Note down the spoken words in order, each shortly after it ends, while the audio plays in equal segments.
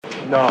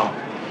No,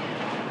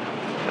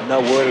 I'm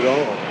not worried at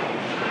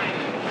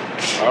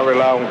all. I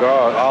rely on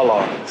God,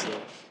 Allah.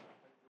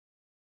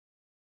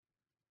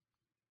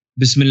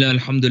 Bismillah,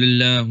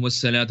 alhamdulillah,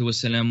 wassalatu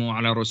wassalamu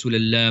ala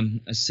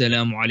rasulillah.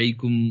 Assalamu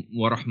alaikum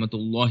wa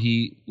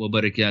rahmatullahi wa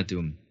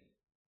barakatuh.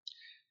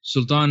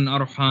 Sultan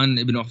Arhan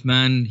ibn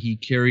Uthman, he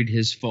carried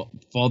his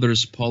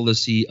father's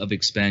policy of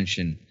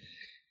expansion.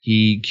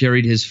 He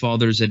carried his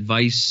father's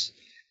advice,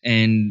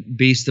 and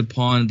based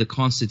upon the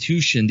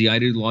constitution, the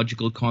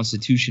ideological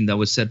constitution that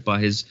was set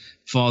by his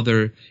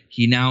father,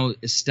 he now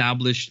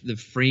established the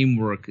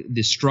framework,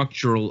 the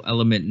structural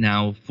element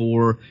now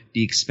for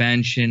the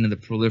expansion and the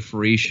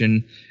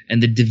proliferation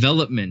and the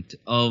development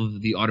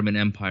of the Ottoman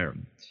Empire.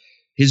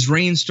 His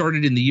reign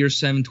started in the year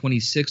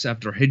 726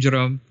 after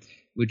Hijrah,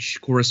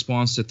 which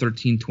corresponds to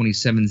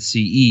 1327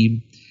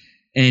 CE,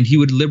 and he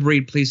would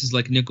liberate places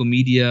like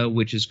Nicomedia,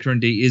 which is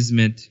current-day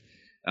Izmit,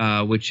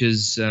 which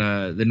is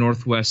the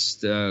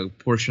northwest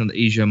portion of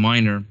Asia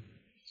Minor.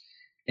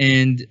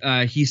 And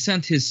he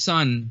sent his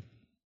son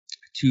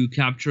to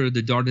capture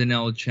the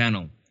Dardanelles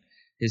Channel.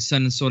 His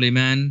son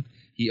Suleiman,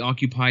 he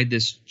occupied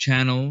this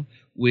channel,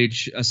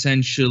 which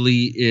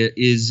essentially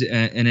is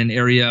in an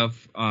area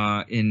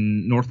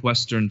in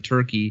northwestern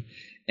Turkey,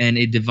 and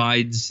it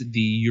divides the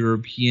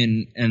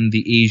European and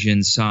the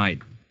Asian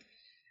side.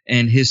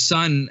 And his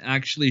son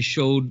actually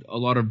showed a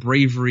lot of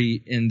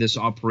bravery in this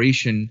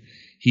operation.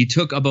 He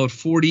took about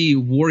 40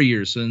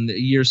 warriors. So in the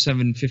year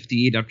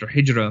 758 after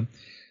Hijrah,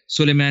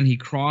 Suleiman, he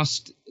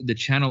crossed the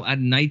channel at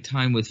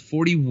nighttime with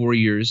 40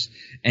 warriors,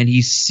 and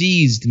he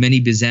seized many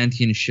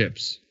Byzantine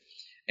ships.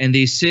 And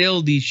they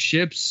sailed these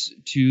ships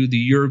to the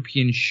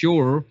European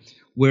shore,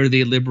 where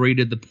they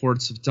liberated the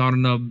ports of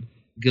Tarnab,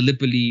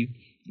 Gallipoli,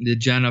 the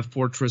Jana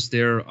fortress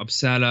there,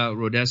 Uppsala,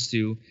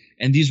 Rodestu,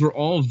 and these were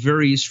all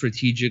very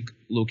strategic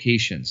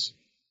locations.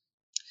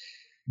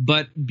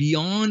 But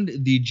beyond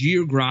the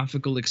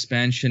geographical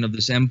expansion of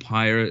this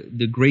empire,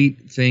 the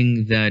great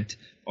thing that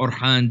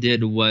Orhan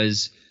did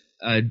was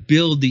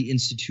build the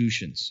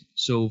institutions.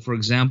 So, for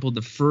example,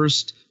 the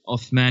first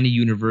Othmani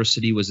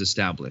university was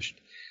established.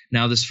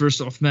 Now, this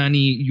first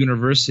Othmani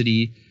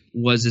university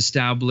was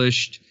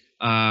established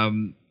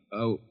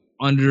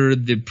under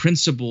the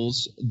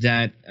principles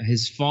that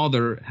his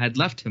father had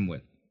left him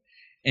with.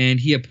 And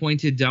he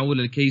appointed Dawul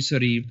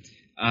al-Kaysari,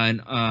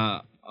 an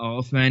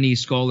Othmani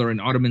scholar, an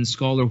Ottoman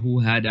scholar who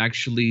had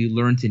actually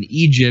learned in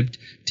Egypt,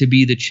 to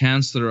be the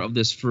chancellor of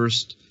this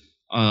first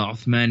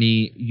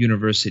Othmani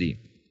university.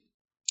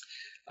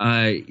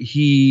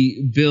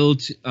 He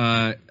built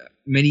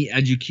many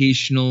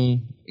educational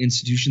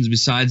institutions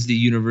besides the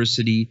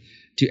university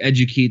to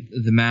educate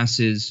the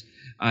masses.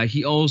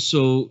 He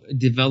also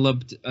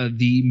developed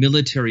the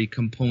military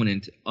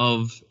component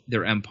of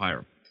their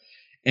empire.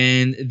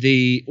 And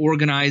they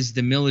organized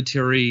the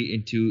military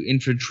into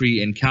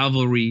infantry and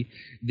cavalry.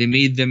 They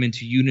made them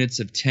into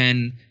units of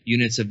 10,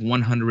 units of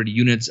 100,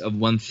 units of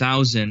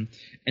 1,000.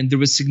 And there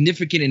was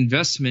significant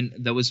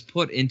investment that was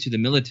put into the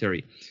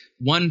military.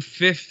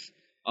 1/5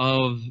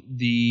 of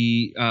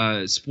the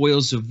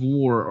spoils of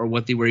war, or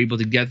what they were able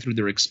to get through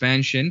their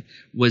expansion,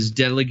 was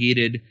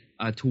delegated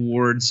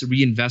towards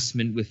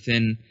reinvestment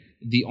within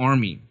the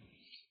army.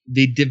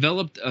 They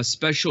developed a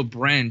special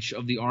branch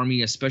of the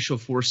army, a special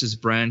forces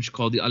branch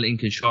called the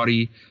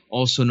Al-Inkishari,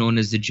 also known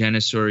as the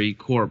Janissary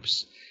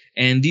Corps.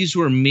 And these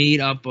were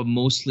made up of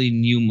mostly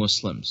new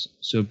Muslims.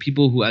 So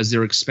people who, as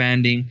they're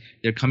expanding,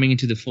 they're coming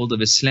into the fold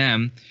of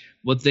Islam.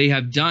 What they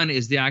have done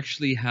is they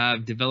actually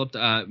have developed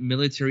a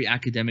military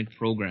academic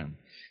program.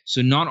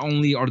 So not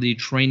only are they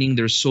training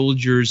their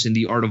soldiers in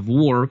the art of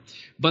war,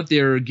 but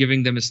they're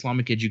giving them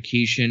Islamic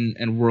education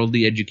and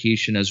worldly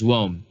education as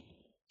well.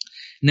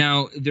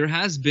 Now, there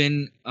has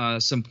been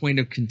some point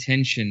of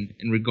contention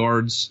in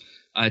regards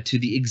to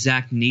the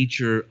exact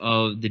nature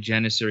of the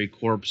Janissary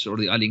Corps or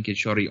the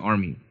Al-Inkishari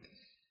army.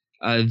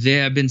 They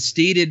have been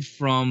stated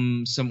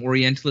from some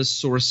Orientalist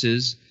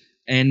sources,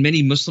 and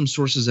many Muslim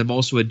sources have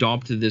also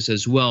adopted this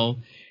as well,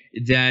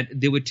 that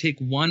they would take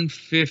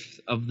 1/5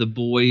 of the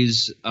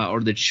boys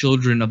or the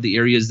children of the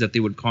areas that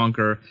they would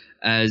conquer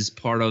as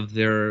part of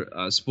their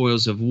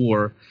spoils of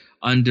war,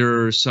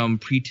 under some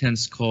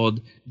pretense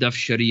called Daf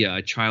Sharia,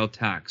 a child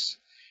tax.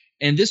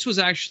 And this was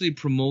actually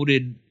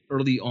promoted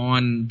early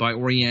on by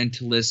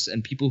Orientalists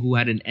and people who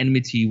had an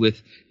enmity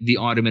with the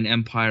Ottoman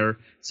Empire,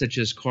 such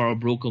as Karl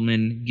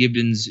Brokelman,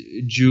 Gibbons,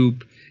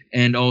 Jupe,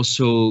 and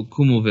also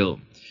Kumoville.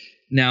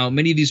 Now,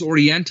 many of these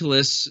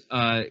Orientalists,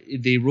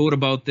 they wrote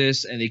about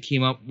this and they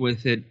came up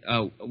with it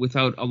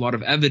without a lot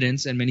of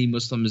evidence, and many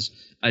Muslims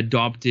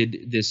adopted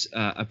this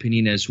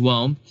opinion as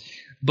well.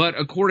 But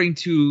according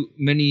to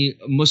many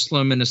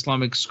Muslim and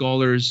Islamic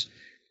scholars,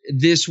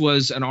 this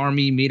was an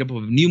army made up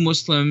of new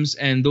Muslims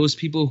and those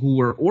people who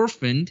were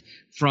orphaned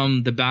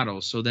from the battle.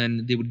 So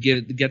then they would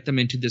get them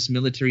into this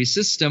military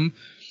system,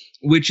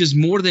 which is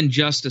more than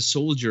just a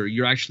soldier.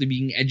 You're actually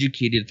being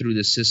educated through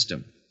the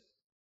system.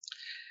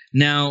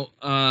 Now,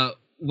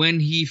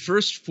 when he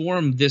first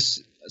formed this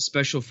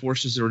special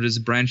forces, or this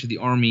branch of the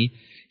army,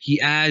 he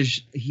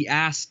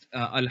asked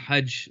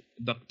Al-Hajj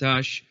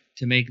Baktash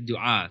to make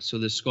dua. So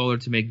the scholar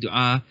to make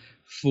dua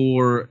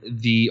for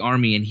the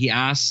army, and he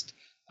asked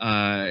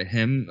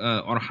him,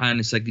 Orhan,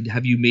 it's like,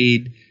 have you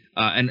made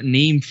a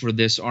name for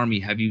this army?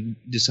 Have you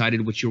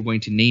decided what you're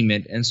going to name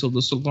it? And so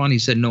the Sultan, he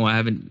said, no, I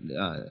haven't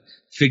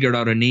figured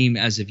out a name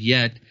as of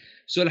yet.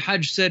 So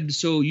Al-Hajj said,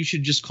 so you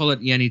should just call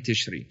it Yani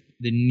Tishri,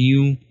 the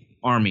new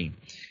army.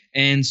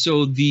 And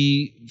so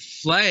the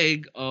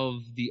flag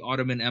of the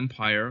Ottoman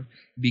Empire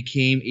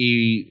became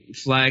a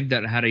flag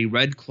that had a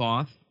red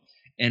cloth,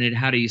 and it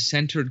had a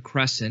centered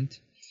crescent,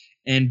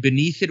 and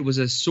beneath it was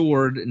a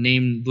sword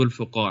named Dhul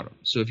Fuqar.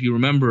 So if you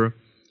remember,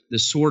 the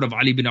sword of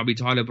Ali bin Abi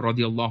Talib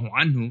radiallahu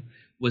anhu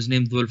was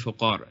named Dhul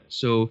Fuqar.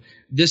 So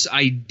this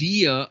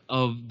idea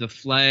of the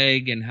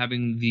flag and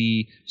having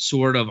the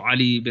sword of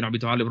Ali bin Abi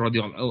Talib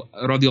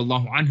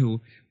radiallahu anhu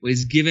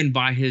was given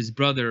by his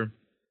brother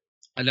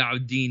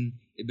Alauddin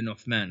ibn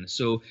Uthman.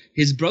 So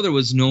his brother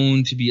was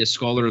known to be a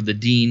scholar of the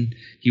deen.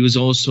 He was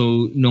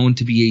also known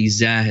to be a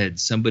zahid,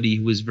 somebody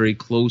who was very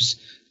close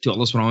to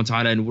Allah subhanahu wa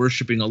ta'ala and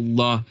worshipping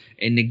Allah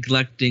and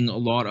neglecting a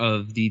lot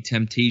of the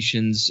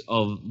temptations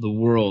of the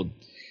world.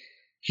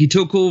 He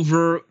took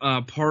over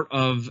part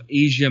of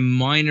Asia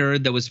Minor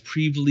that was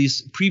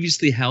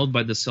previously held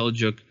by the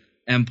Seljuk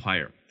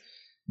Empire.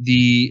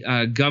 The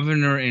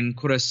governor in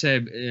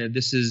Khorassan,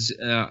 this is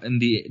in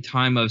the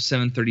time of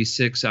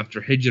 736 after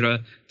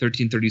Hijrah,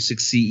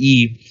 1336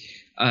 CE.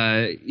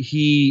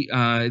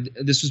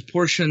 This was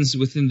portions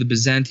within the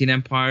Byzantine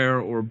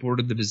Empire or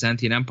bordered the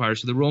Byzantine Empire.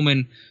 So the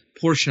Roman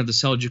portion of the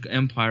Seljuk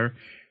Empire,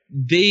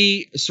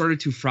 they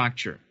started to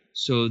fracture.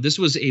 So this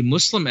was a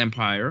Muslim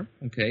empire,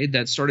 okay,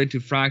 that started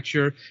to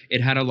fracture.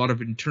 It had a lot of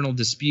internal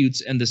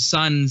disputes, and the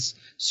sons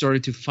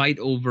started to fight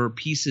over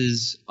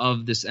pieces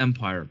of this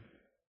empire.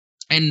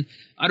 And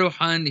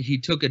Arohan, he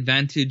took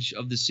advantage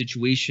of the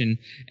situation,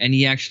 and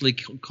he actually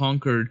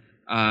conquered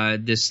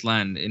this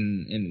land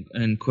in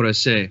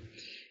Khorassan.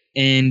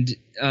 And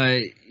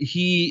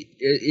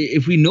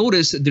if we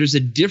notice, there's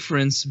a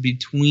difference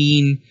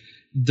between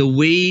the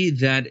way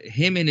that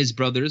him and his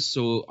brothers,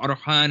 so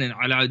Arohan and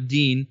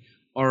Alauddin,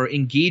 are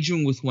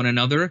engaging with one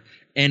another,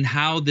 and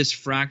how this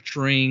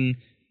fracturing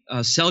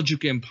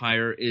Seljuk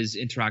Empire is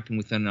interacting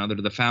with one another,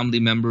 the family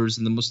members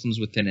and the Muslims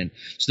within it.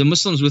 So the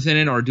Muslims within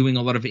it are doing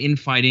a lot of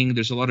infighting.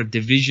 There's a lot of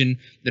division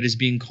that is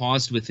being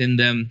caused within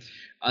them.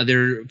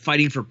 They're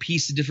fighting for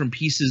different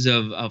pieces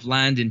of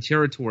land and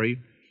territory.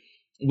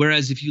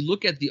 Whereas if you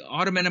look at the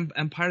Ottoman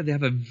Empire, they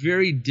have a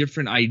very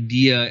different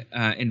idea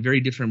and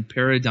very different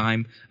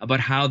paradigm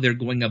about how they're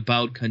going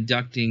about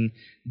conducting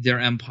their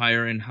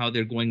empire and how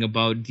they're going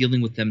about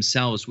dealing with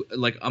themselves,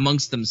 like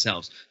amongst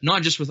themselves,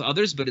 not just with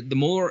others, but the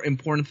more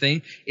important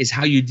thing is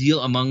how you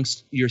deal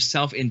amongst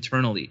yourself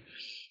internally.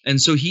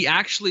 And so he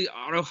actually,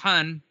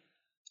 Arohan,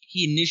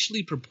 he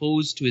initially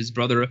proposed to his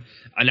brother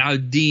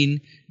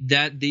Alauddin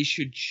that they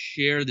should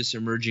share this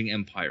emerging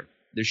empire.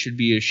 There should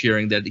be a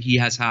sharing, that he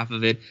has half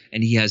of it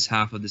and he has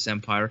half of this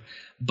empire.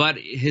 But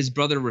his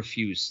brother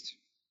refused.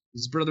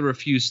 His brother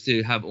refused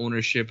to have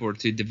ownership or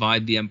to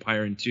divide the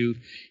empire in two.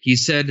 He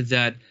said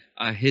that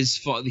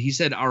he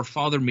said, our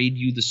father made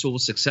you the sole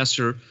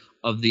successor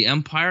of the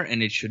empire,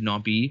 and it should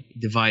not be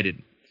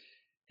divided.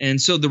 And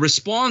so the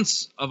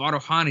response of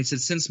Arohan, he said,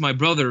 since my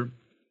brother,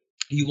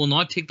 you will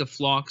not take the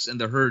flocks and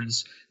the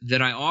herds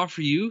that I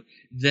offer you,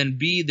 then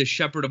be the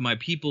shepherd of my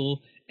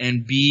people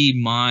and be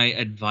my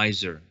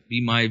advisor,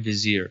 be my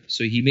vizier.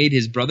 So he made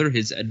his brother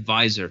his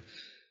advisor.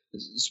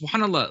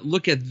 SubhanAllah,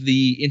 look at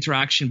the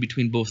interaction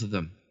between both of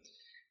them.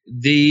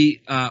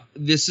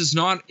 This is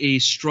not a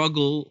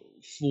struggle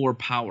for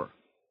power.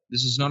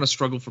 This is not a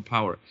struggle for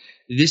power.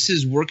 This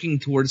is working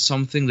towards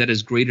something that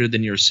is greater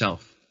than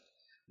yourself.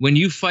 When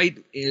you fight,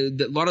 a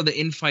lot of the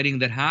infighting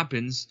that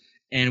happens,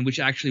 and which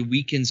actually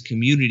weakens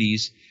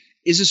communities,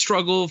 is a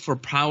struggle for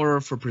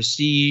power, for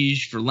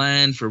prestige, for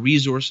land, for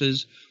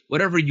resources,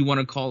 whatever you want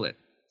to call it.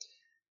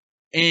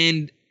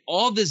 And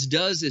all this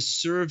does is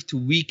serve to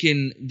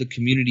weaken the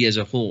community as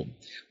a whole.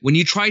 When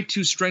you try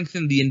to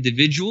strengthen the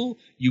individual,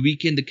 you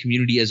weaken the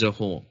community as a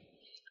whole.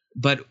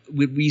 But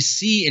what we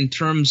see in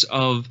terms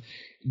of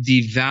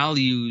the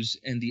values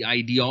and the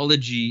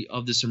ideology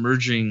of this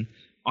emerging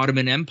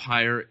Ottoman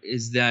Empire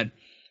is that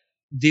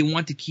they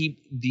want to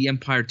keep the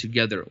empire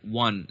together,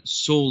 one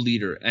sole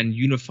leader, and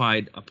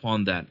unified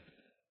upon that.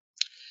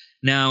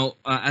 Now,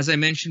 as I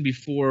mentioned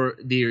before,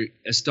 they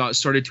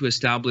started to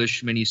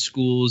establish many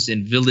schools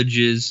and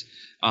villages.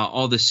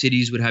 All the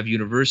cities would have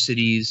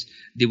universities.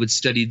 They would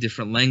study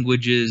different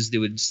languages. They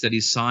would study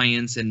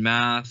science and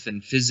math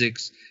and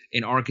physics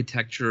and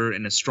architecture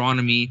and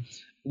astronomy,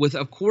 with,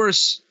 of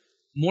course,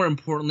 more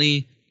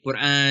importantly,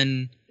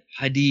 Quran,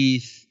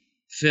 Hadith,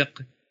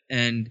 Fiqh,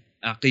 and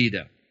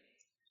Aqidah.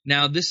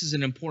 Now, this is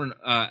an important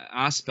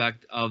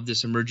aspect of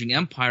this emerging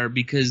empire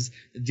because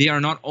they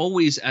are not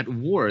always at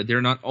war.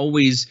 They're not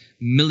always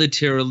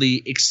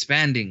militarily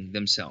expanding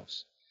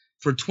themselves.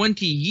 For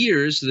 20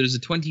 years, so there's a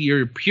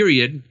 20-year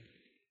period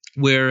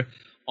where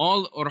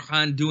all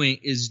Orhan doing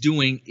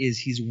is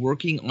he's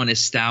working on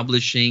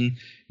establishing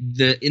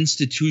the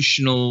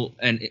institutional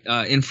and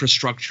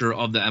infrastructure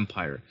of the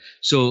empire.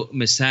 So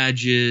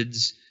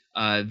masajids,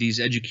 these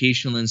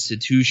educational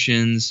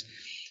institutions,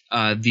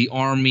 the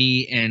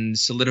army, and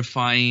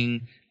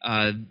solidifying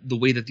the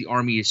way that the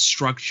army is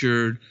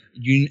structured,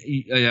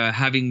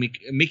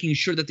 making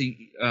sure that the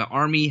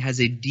army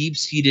has a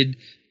deep-seated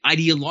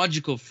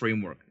ideological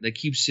framework that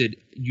keeps it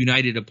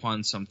united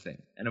upon something.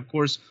 And of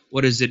course,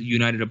 what is it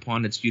united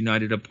upon? It's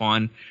united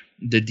upon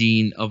the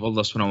deen of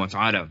Allah subhanahu wa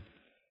ta'ala.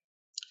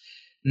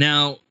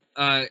 Now,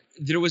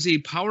 there was a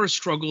power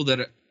struggle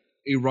that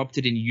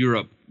erupted in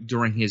Europe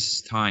during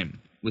his time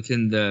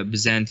within the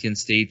Byzantine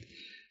state.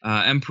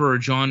 Emperor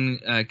John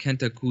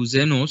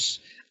Cantacuzenos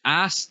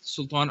asked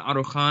Sultan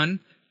Orhan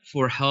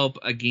for help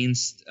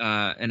against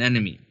an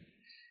enemy.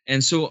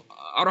 And so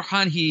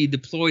Orhan, he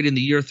deployed in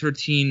the year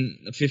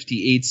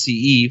 1358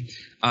 CE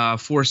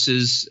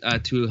forces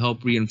to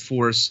help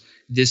reinforce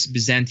this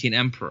Byzantine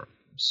emperor.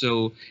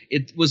 So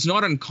it was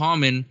not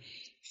uncommon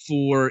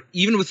for,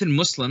 even within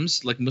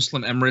Muslims, like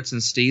Muslim emirates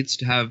and states,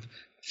 to have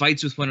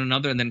fights with one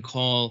another and then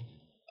call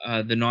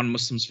the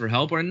non-Muslims for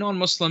help, or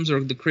non-Muslims or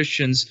the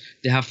Christians,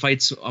 they have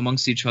fights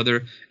amongst each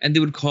other and they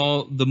would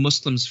call the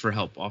Muslims for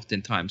help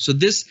oftentimes. So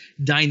this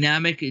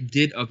dynamic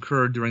did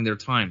occur during their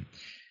time.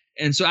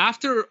 And so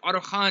after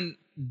Orhan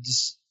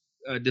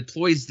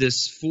deploys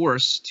this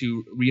force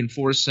to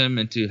reinforce him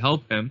and to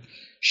help him,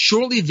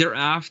 shortly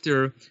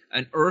thereafter,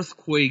 an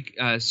earthquake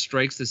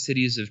strikes the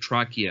cities of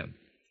Trachea.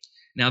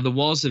 Now, the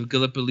walls of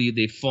Gallipoli,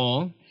 they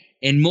fall,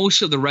 and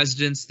most of the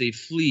residents, they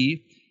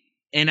flee.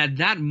 And at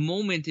that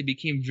moment, it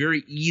became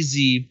very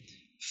easy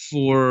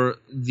for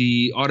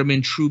the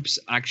Ottoman troops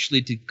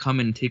actually to come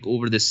and take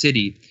over the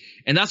city.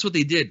 And that's what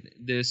they did.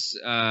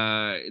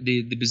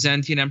 The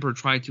Byzantine emperor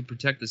tried to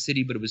protect the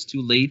city, but it was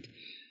too late.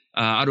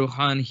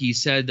 Orhan, he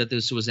said that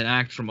this was an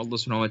act from Allah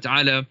subhanahu wa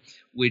ta'ala,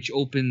 which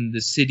opened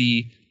the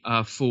city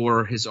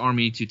for his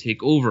army to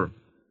take over.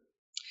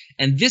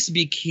 And this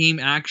became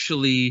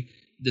actually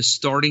the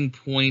starting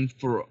point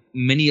for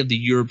many of the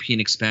European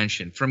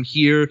expansion. From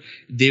here,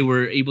 they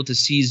were able to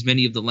seize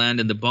many of the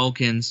land in the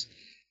Balkans.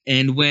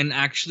 And when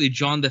actually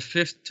John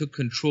V took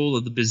control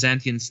of the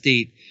Byzantine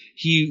state,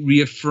 he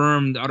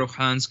reaffirmed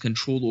Orhan's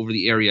control over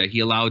the area. He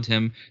allowed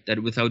him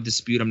that without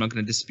dispute, I'm not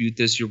going to dispute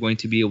this, you're going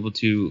to be able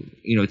to,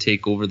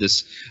 take over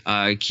this,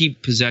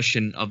 keep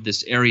possession of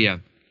this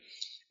area.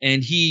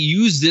 And he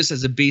used this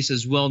as a base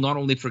as well, not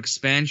only for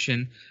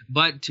expansion,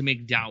 but to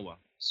make da'wah.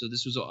 So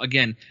this was,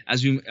 again,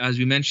 as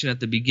we mentioned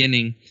at the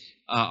beginning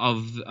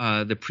of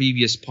the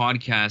previous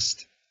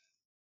podcast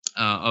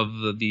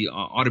of the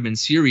Ottoman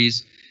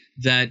series,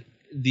 that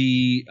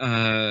the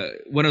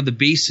one of the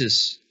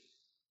basis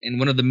and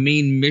one of the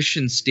main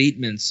mission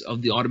statements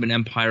of the Ottoman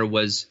Empire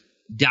was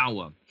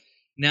da'wah.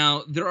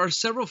 Now, there are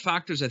several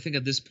factors I think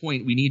at this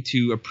point we need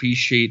to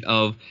appreciate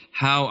of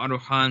how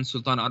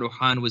Sultan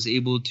Orhan was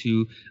able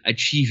to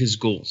achieve his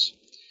goals.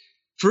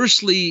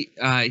 Firstly,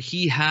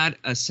 he had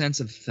a sense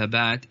of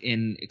thabat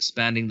in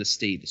expanding the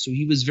state. So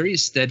he was very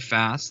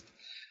steadfast.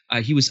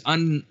 He was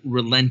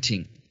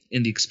unrelenting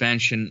in the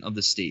expansion of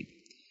the state.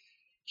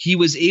 He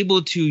was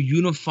able to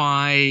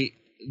unify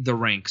the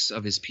ranks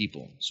of his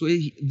people. So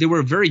they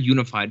were very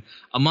unified.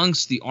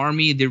 Amongst the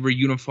army, they were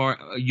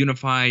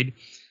unified.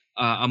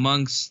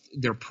 Amongst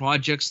their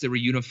projects, they were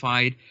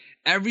unified.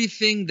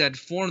 Everything that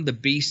formed the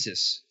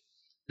basis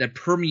that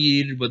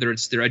permeated, whether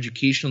it's their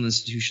educational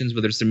institutions,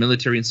 whether it's their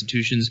military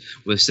institutions,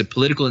 whether it's the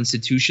political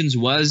institutions,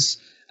 was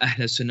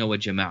Ahl Sunnah wa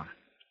Jama'ah.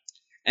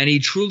 And he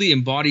truly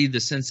embodied the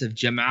sense of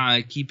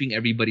Jama'ah, keeping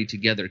everybody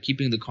together,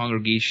 keeping the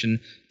congregation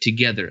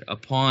together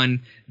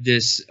upon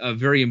this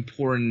very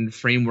important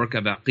framework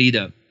of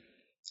Aqidah.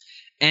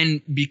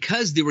 And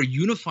because they were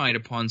unified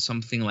upon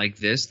something like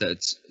this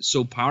that's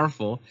so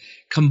powerful,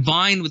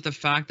 combined with the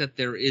fact that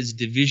there is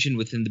division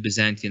within the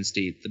Byzantine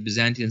state. The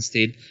Byzantine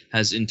state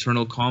has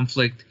internal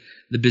conflict.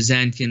 The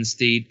Byzantine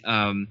state,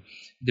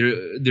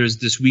 there's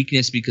this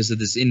weakness because of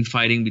this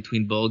infighting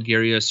between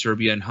Bulgaria,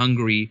 Serbia, and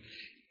Hungary.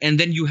 And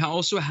then you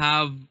also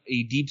have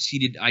a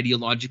deep-seated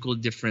ideological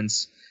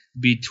difference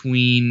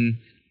between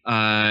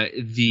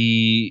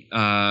the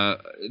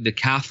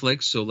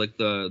Catholics, so like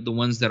the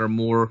ones that are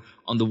more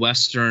on the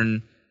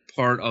western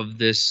part of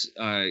this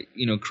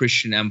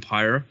Christian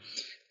empire,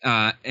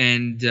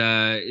 and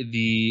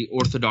the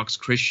Orthodox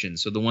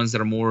Christians, so the ones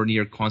that are more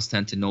near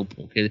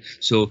Constantinople. Okay,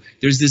 so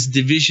there's this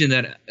division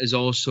that is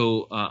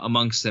also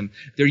amongst them.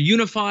 They're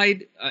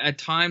unified at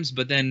times,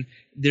 but then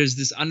there's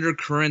this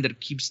undercurrent that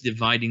keeps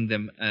dividing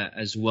them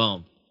as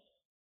well.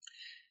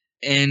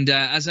 And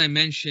as I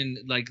mentioned,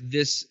 like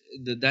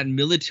that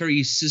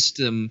military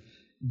system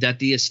that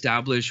they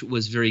established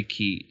was very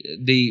key.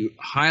 They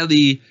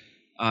highly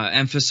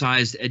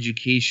emphasized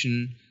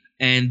education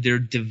and their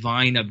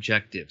divine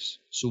objectives.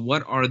 So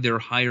what are their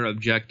higher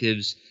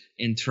objectives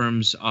in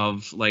terms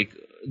of like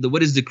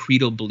what is the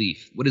creedal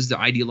belief? What is the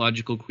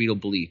ideological creedal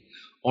belief?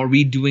 Are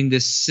we doing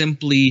this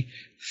simply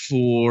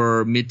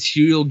for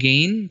material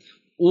gain,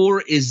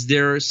 or is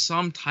there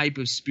some type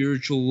of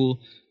spiritual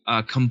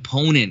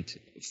component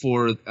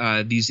for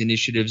these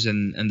initiatives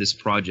and this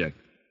project?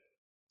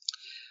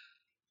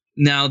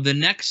 Now, the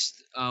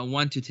next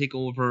one to take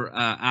over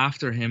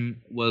after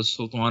him was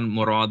Sultan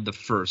Murad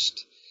I.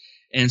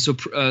 And so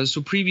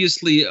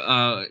previously,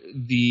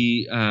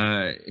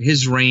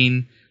 his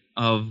reign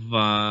of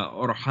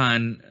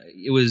Orhan,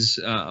 it was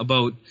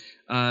about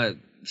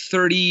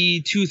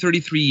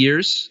 33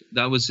 years.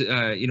 That was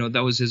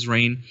that was his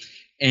reign.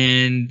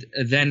 And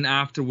then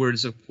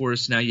afterwards, of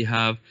course, now you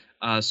have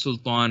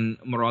Sultan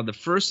Murad I,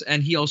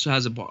 and he also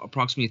has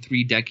approximately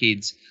 3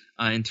 decades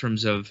in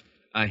terms of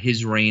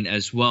his reign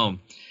as well.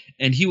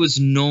 And he was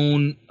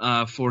known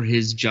for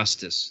his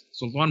justice.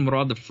 Sultan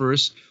Murad I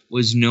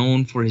was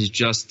known for his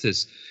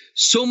justice,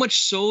 so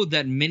much so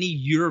that many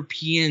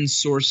European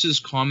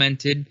sources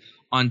commented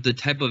on the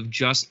type of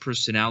just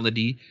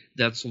personality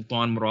that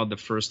Sultan Murad I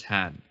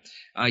had.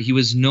 He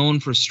was known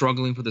for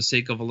struggling for the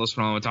sake of Allah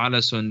subhanahu wa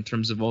ta'ala. So in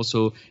terms of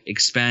also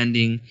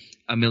expanding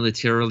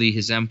militarily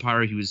his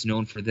empire, he was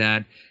known for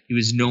that. He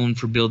was known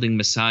for building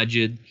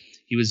masajid.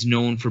 He was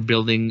known for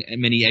building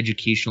many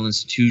educational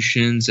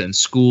institutions and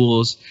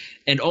schools.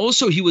 And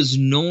also he was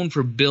known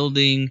for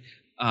building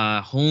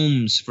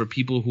homes for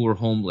people who were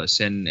homeless,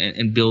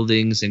 and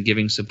buildings and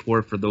giving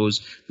support for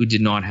those who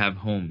did not have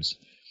homes.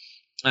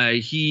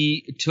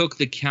 He took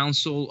the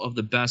counsel of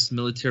the best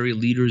military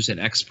leaders and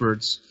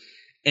experts.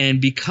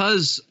 And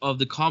because of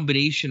the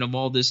combination of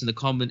all this and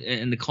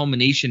the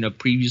culmination of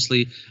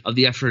previously of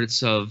the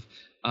efforts of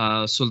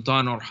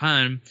Sultan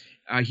Orhan,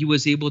 he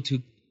was able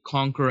to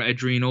conquer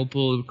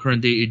Adrianople,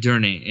 current-day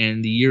Edirne,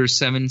 in the year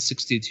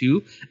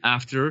 762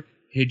 after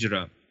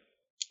Hijrah.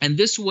 And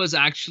this was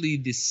actually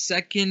the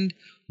second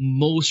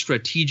most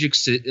strategic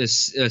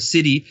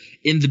city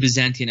in the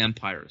Byzantine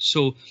Empire.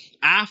 So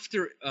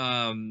after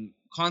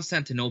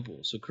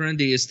Constantinople, so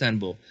current-day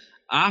Istanbul,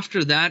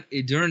 after that,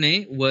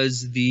 Edirne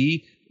was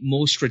the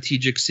most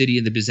strategic city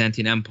in the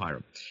Byzantine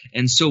Empire.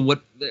 And so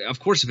of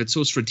course, if it's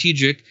so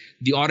strategic,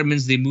 the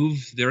Ottomans, they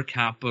moved their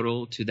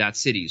capital to that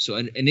city. So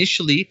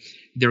initially,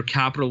 their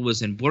capital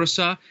was in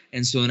Bursa.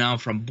 And so now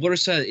from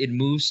Bursa, it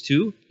moves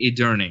to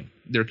Edirne,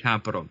 their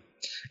capital.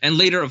 And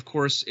later, of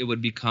course, it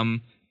would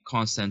become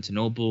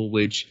Constantinople,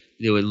 which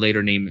they would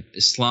later name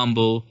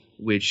Istanbul,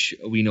 which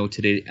we know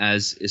today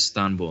as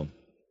Istanbul.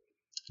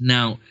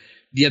 Now,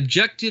 the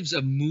objectives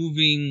of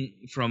moving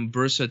from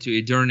Bursa to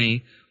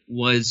Edirne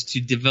was to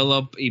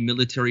develop a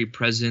military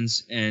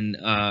presence in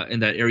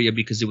that area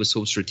because it was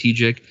so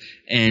strategic,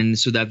 and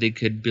so that they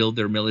could build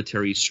their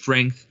military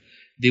strength.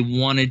 They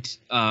wanted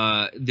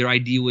their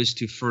idea was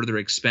to further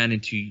expand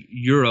into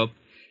Europe,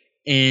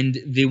 and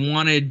they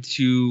wanted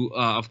to,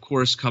 of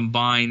course,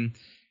 combine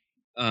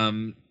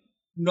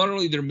not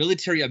only their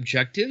military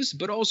objectives,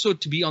 but also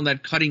to be on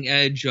that cutting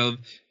edge of,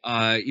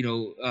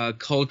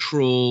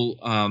 cultural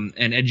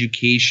and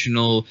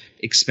educational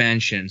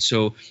expansion.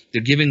 So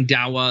they're giving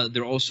dawah.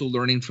 They're also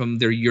learning from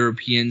their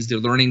Europeans. They're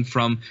learning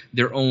from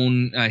their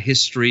own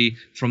history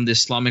from the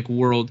Islamic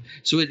world.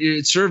 So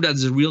it served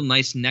as a real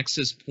nice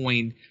nexus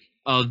point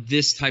of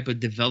this type of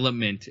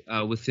development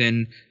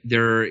within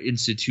their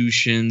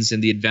institutions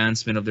and the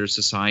advancement of their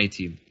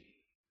society.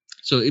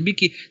 So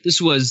this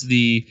was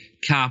the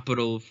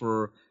capital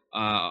for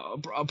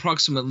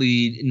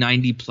approximately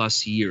 90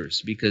 plus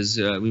years, because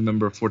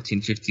remember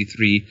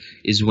 1453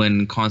 is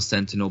when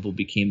Constantinople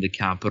became the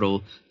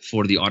capital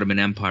for the Ottoman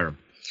Empire.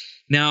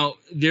 Now,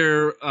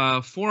 they're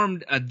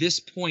formed at this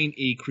point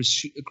a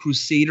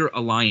Crusader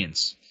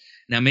alliance.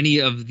 Now, many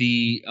of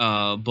the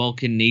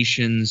Balkan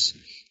nations,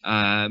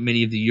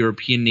 many of the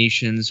European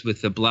nations,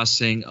 with the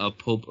blessing of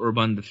Pope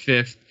Urban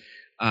V,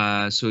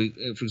 so,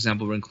 for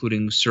example, we're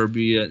including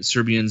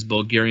Serbians,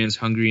 Bulgarians,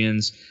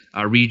 Hungarians,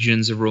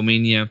 regions of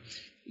Romania.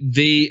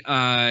 They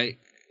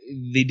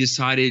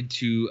decided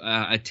to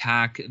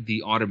attack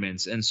the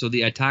Ottomans, and so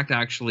they attacked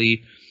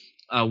actually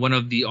one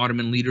of the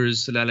Ottoman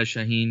leaders, Salah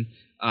Shahin.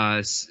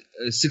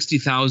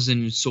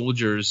 60,000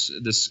 soldiers,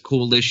 this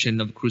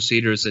coalition of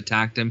crusaders,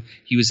 attacked him.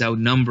 He was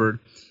outnumbered,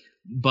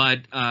 but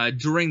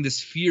during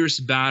this fierce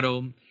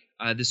battle,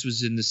 this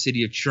was in the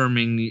city of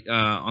Cherming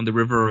on the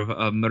river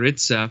of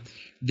Maritsa.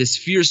 This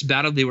fierce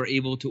battle they were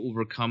able to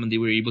overcome, and they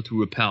were able to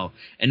repel.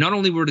 And not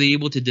only were they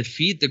able to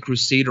defeat the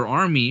Crusader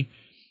army,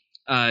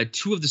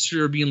 2 of the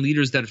Serbian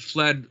leaders that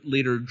fled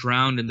later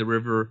drowned in the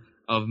river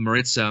of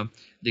Maritsa.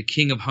 The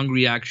king of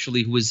Hungary,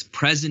 actually, who was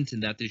present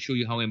in that, to show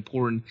you how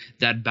important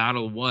that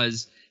battle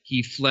was,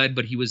 he fled,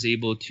 but he was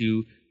able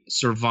to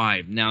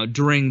survive. Now,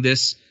 during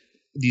these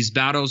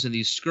battles and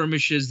these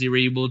skirmishes, they were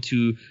able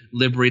to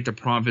liberate the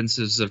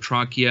provinces of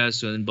Trakia,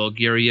 so in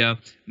Bulgaria,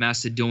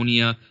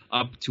 Macedonia,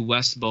 up to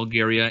West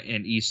Bulgaria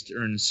and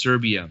Eastern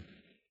Serbia.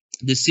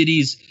 The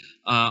cities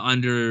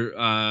under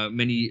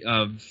many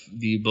of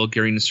the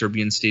Bulgarian and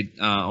Serbian state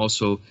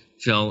also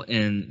fell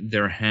in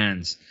their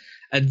hands.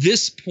 At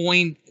this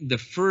point, the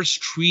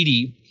first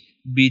treaty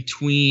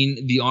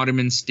between the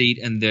Ottoman state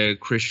and the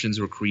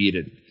Christians were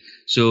created.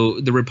 So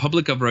the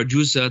Republic of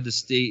Ragusa,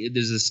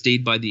 there's a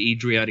state by the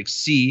Adriatic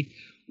Sea,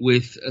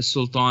 with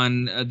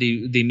Sultan.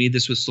 They made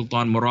this with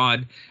Sultan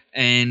Murad,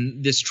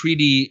 and this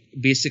treaty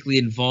basically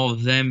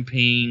involved them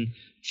paying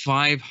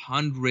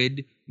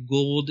 500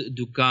 gold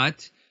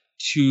ducat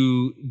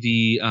to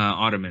the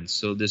Ottomans.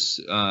 So this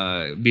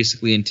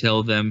basically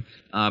entailed them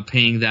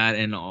paying that,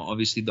 and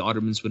obviously the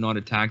Ottomans would not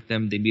attack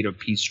them. They made a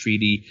peace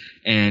treaty,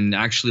 and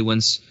actually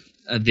once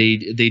they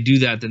do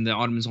that, then the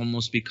Ottomans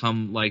almost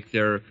become like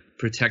their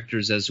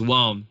protectors as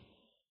well.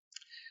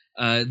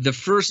 The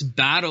first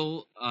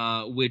battle,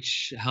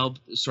 which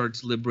helped start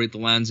to liberate the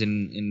lands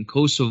in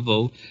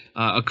Kosovo,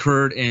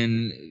 occurred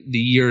in the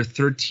year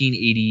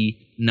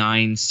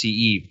 1389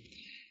 CE.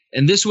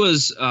 And this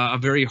was a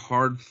very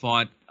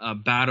hard-fought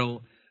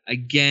battle.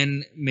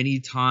 Again, many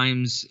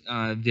times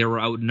they were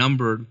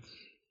outnumbered.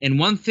 And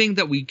one thing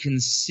that we can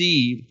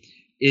see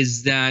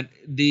is that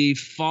they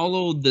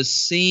followed the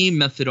same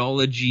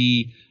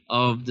methodology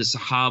of the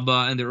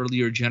Sahaba and the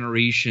earlier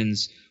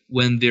generations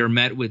when they're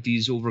met with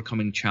these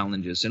overcoming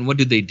challenges. And what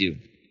do they do?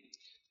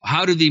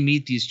 How do they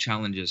meet these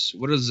challenges?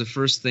 What is the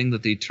first thing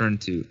that they turn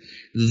to?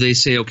 They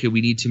say, okay,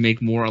 we need to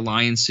make more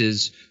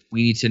alliances.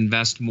 We need to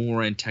invest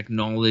more in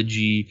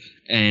technology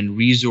and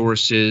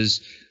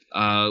resources.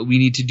 We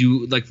need to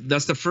do, like,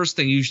 that's the first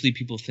thing usually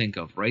people think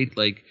of, right?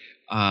 Like,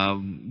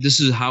 this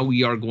is how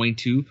we are going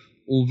to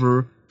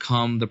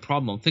overcome the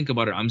problem. Think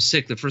about it. I'm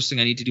sick. The first thing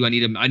I need to do, I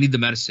need the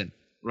medicine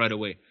right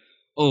away.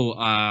 Oh,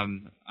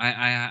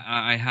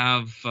 I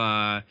have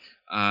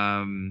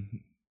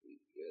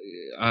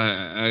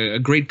a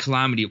great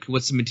calamity. Okay,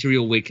 what's the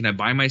material way? Can I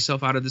buy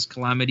myself out of this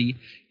calamity?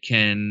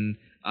 Can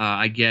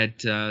I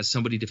get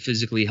somebody to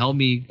physically help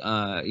me,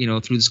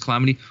 through this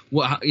calamity?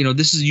 Well,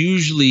 this is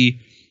usually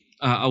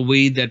a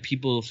way that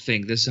people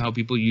think. This is how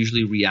people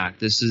usually react.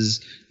 This is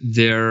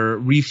their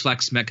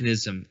reflex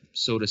mechanism,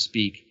 so to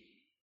speak.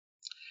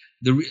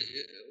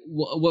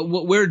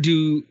 Where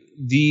do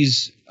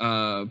these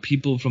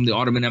people from the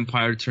Ottoman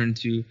Empire turn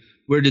to?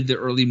 Where did the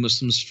early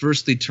Muslims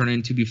firstly turn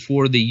into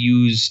before they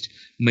used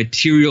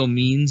material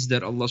means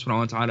that Allah subhanahu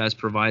wa ta'ala has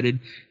provided?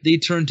 They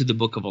turned to the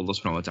book of Allah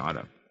subhanahu wa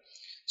ta'ala.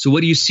 So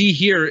what you see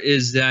here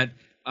is that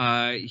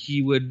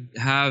he would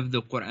have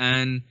the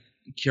Quran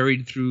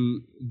carried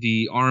through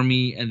the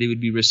army, and they would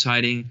be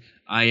reciting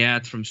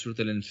ayat from Surah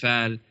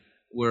Al-Anfal,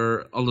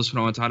 where Allah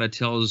subhanahu wa ta'ala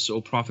tells,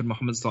 O Prophet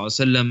Muhammad sallallahu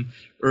alaihi wasallam,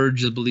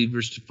 urge the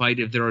believers to fight.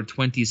 If there are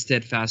 20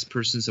 steadfast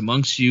persons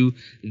amongst you,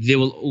 they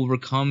will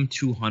overcome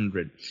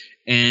 200.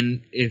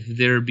 And if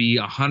there be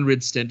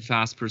 100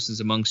 steadfast persons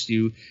amongst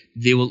you,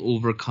 they will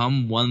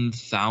overcome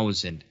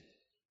 1,000.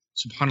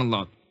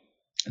 Subhanallah.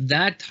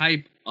 That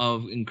type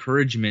of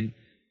encouragement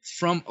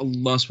from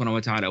Allah subhanahu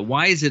wa ta'ala,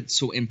 why is it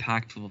so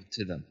impactful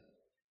to them?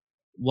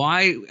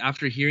 Why,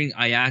 after hearing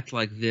ayat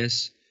like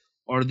this,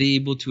 are they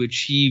able to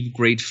achieve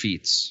great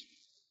feats?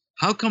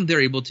 How come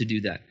they're able to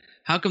do that?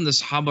 How come the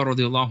Sahaba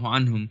radiallahu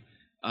anhum,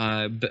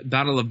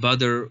 Battle of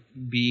Badr,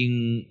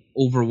 being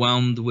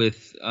overwhelmed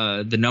with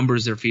the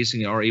numbers they're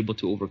facing, are able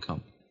to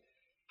overcome?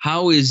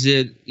 How is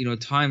it,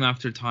 time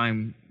after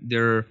time,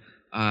 they're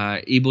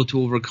able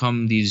to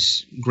overcome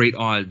these great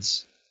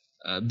odds?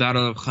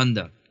 Battle of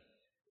Khandaq,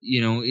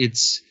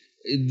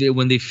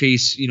 when they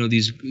face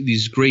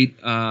these great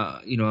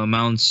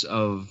amounts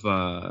of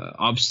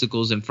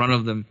obstacles in front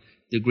of them,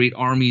 the great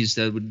armies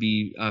that would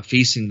be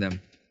facing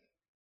them,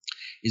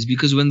 is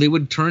because when they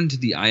would turn to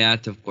the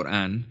ayat of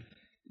Quran,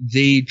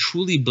 they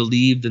truly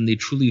believed and they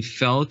truly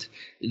felt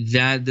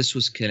that this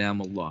was kalam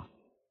Allah.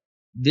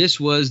 This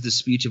was the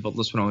speech of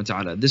Allah subhanahu wa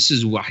ta'ala. This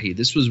is wahi.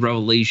 This was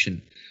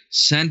revelation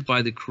sent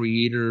by the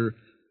creator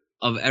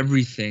of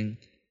everything,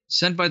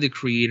 sent by the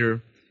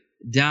creator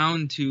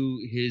down to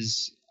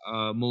his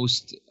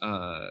most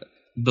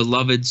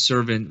beloved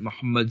servant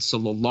Muhammad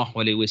sallallahu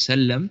alaihi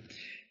wasallam.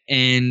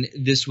 And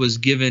this was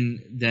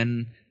given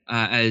then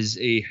as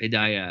a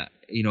hidayah,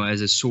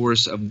 as a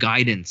source of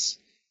guidance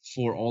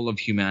for all of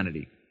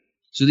humanity.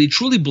 So they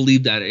truly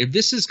believe that if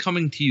this is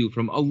coming to you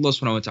from Allah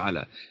subhanahu wa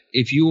ta'ala,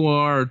 if you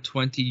are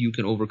 20, you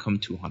can overcome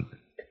 200.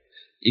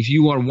 If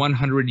you are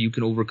 100, you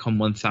can overcome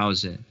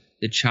 1,000.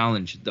 The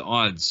challenge, the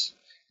odds,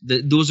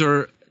 those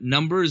are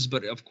numbers,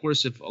 but of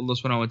course, if Allah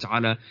subhanahu wa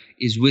ta'ala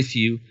is with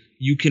you,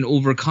 you can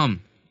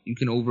overcome. You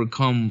can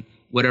overcome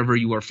whatever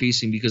you are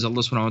facing, because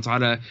Allah subhanahu wa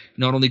ta'ala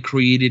not only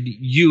created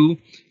you,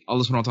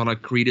 Allah subhanahu wa ta'ala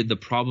created the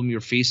problem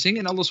you're facing,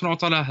 and Allah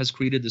subhanahu wa ta'ala has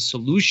created the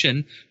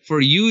solution for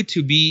you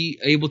to be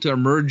able to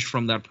emerge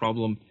from that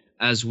problem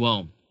as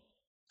well.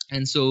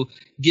 And so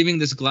giving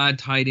this glad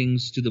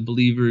tidings to the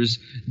believers,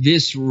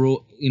 this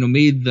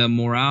made the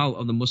morale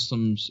of the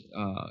Muslims,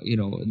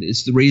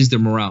 it's raised their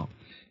morale.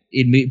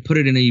 It put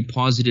it in a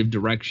positive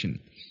direction.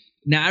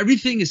 Now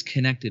everything is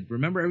connected.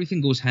 Remember,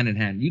 everything goes hand in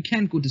hand. You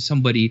can't go to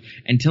somebody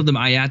and tell them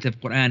ayat of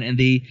Quran and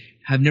they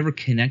have never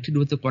connected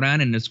with the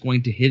Quran, and it's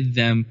going to hit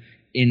them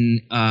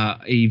in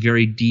a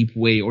very deep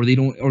way, or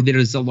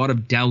there's a lot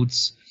of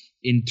doubts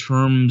in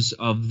terms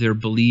of their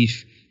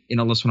belief in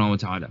Allah subhanahu wa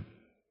ta'ala.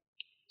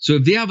 So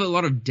if they have a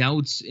lot of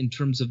doubts in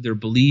terms of their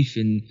belief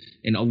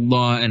in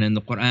Allah and in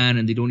the Quran,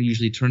 and they don't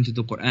usually turn to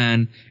the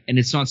Quran, and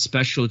it's not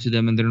special to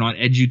them, and they're not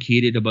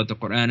educated about the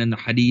Quran and the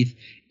Hadith,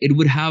 it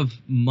would have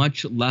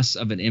much less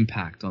of an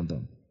impact on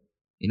them.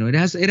 It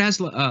has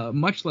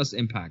much less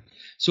impact.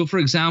 So, for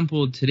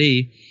example,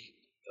 today,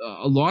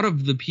 a lot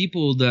of the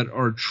people that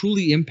are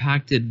truly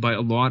impacted by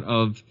a lot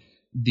of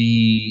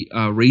the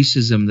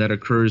racism that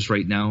occurs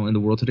right now in the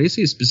world today,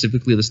 say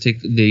specifically, let's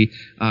take the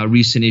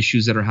recent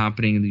issues that are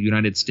happening in the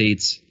United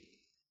States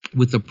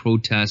with the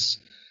protests,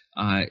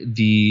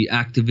 the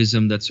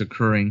activism that's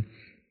occurring.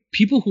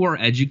 People who are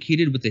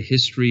educated with the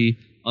history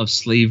of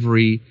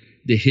slavery,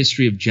 the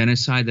history of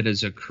genocide that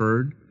has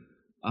occurred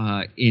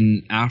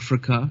in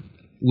Africa,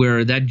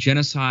 where that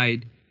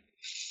genocide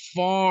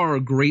far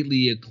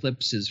greatly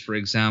eclipses, for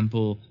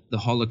example, the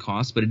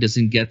Holocaust, but it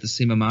doesn't get the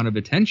same amount of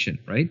attention,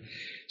 right?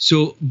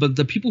 So, but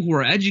the people who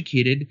are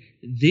educated,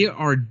 they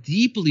are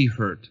deeply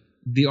hurt.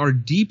 They are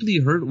deeply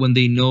hurt when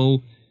they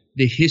know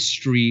the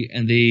history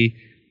and they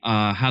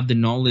have the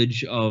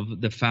knowledge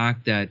of the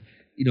fact that,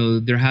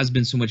 there has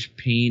been so much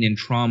pain and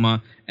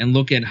trauma, and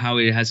look at how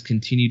it has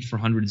continued for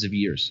hundreds of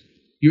years.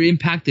 You're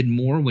impacted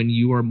more when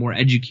you are more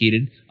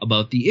educated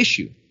about the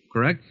issue,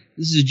 correct?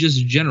 This is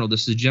just general.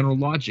 This is general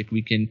logic.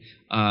 We can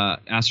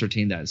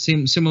ascertain that.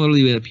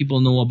 Similarly,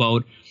 people know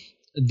about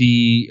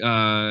the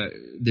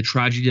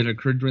tragedy that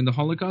occurred during the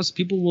Holocaust.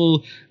 People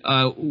will,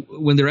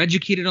 when they're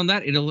educated on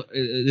that,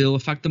 it'll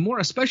affect them more,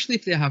 especially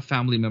if they have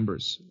family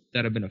members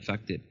that have been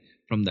affected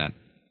from that.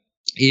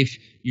 If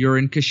you're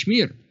in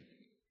Kashmir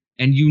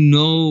and you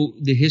know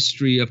the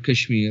history of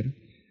Kashmir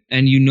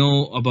and you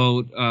know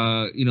about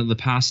the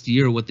past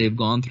year, what they've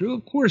gone through,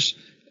 of course,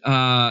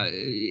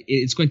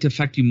 it's going to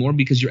affect you more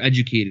because you're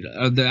educated.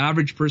 The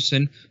average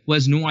person who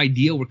has no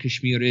idea where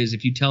Kashmir is,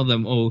 if you tell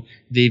them,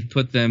 they've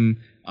put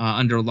them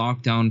under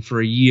lockdown for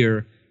a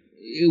year,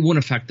 it won't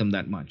affect them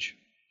that much.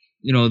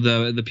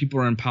 The people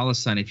who are in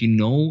Palestine, if you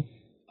know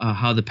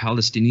how the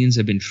Palestinians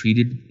have been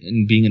treated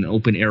in being in an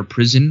open air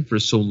prison for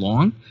so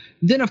long,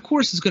 then of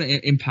course it's going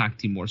to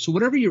impact you more. So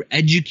whatever you're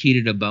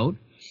educated about,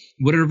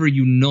 whatever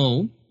you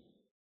know,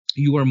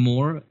 you are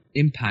more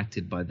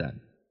impacted by that.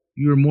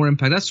 You're more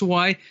impacted. That's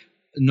why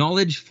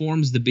knowledge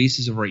forms the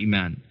basis of our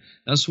iman.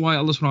 That's why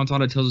Allah subhanahu wa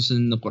ta'ala tells us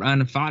in the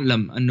Quran,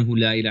 فَعْلَمْ أَنَّهُ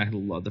لَا إِلَهَ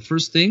إِلَّا اللَّهِ. The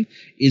first thing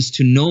is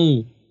to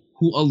know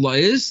who Allah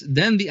is,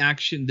 then the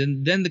action,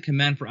 then the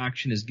command for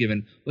action is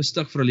given.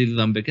 وَاسْتَغْفِرْ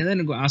لِذَنْبِكَ. And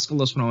then go ask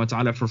Allah subhanahu wa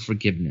ta'ala for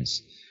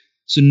forgiveness.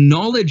 So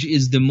knowledge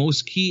is the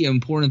most key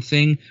important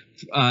thing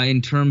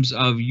in terms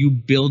of you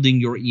building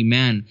your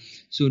iman.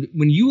 So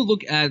when you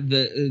look at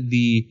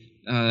the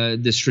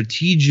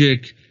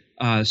strategic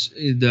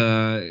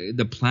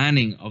the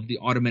planning of the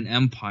Ottoman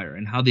Empire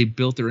and how they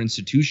built their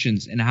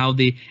institutions and how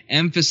they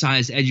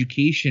emphasize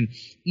education,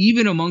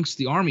 even amongst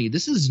the army.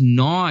 This is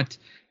not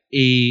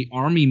a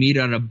army made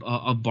out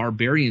of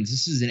barbarians.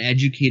 This is an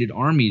educated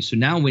army. So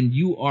now when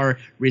you are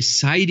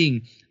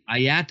reciting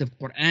ayat of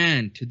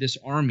Quran to this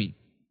army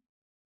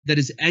that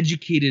is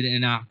educated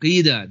in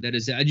Aqidah, that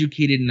is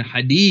educated in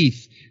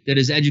Hadith, that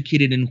is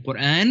educated in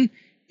Quran,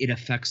 it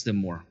affects them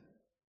more.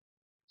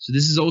 So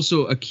this is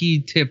also a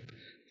key tip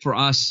for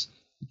us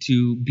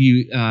to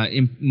be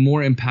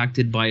more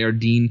impacted by our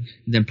deen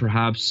than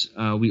perhaps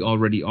we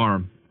already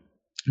are.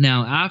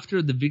 Now,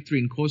 after the victory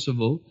in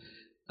Kosovo,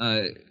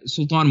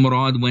 Sultan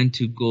Murad went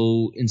to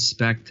go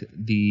inspect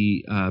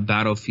the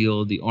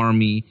battlefield, the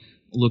army,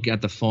 look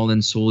at the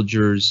fallen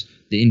soldiers,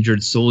 the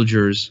injured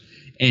soldiers,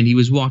 and he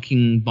was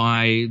walking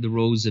by the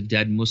rows of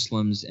dead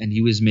Muslims, and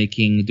he was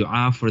making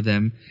dua for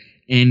them.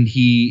 And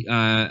he,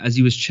 as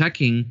he was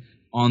checking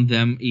on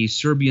them, a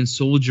Serbian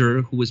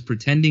soldier who was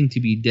pretending to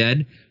be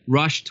dead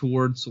rushed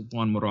towards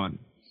Sultan Murad.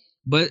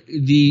 But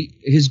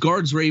his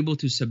guards were able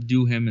to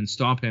subdue him and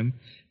stop him.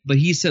 But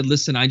he said,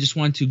 listen, I just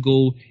want to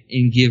go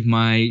and give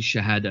my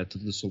shahada to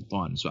the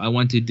Sultan. So I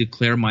want to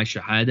declare my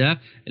shahada,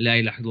 La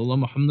ilaha illallah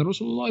Muhammad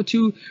Rasulullah,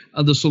 to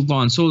the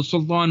Sultan. So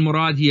Sultan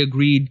Murad, he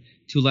agreed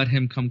to let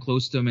him come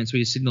close to him. And so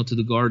he signaled to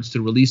the guards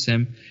to release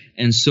him.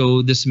 And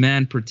so this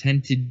man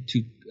pretended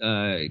to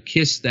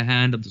kiss the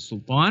hand of the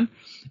Sultan.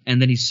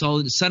 And then he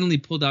suddenly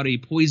pulled out a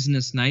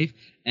poisonous knife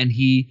and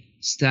he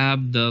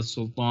stabbed the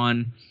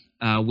Sultan,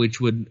 which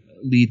would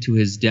lead to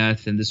his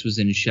death. And this was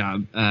in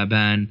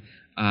Sha'ban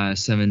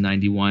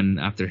 791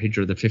 after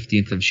Hijrah, the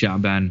 15th of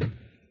Sha'ban.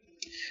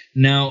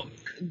 Now,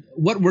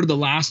 what were the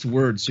last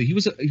words? So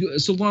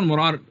Sultan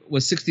Murad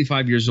was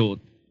 65 years old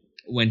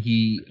when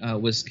he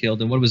was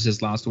killed. And what was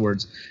his last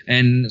words?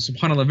 And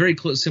subhanAllah, very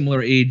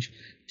similar age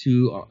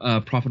to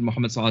Prophet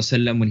Muhammad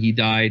ﷺ when he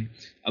died.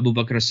 Abu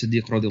Bakr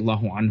as-Siddiq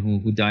radiallahu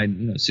anhu, who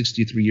died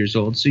 63 years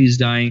old. So he's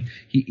dying.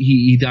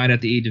 He died at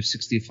the age of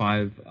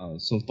 65,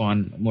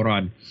 Sultan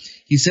Murad.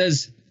 He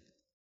says,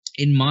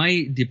 in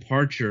my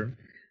departure,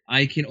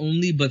 I can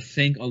only but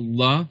thank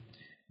Allah,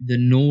 the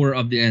knower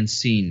of the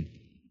unseen,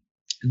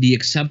 the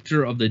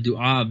acceptor of the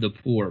dua of the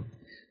poor.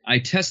 I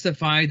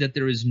testify that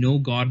there is no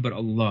God but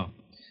Allah.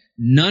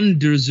 None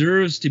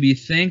deserves to be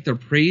thanked or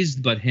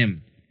praised but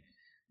Him.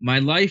 My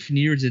life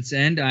nears its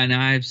end, and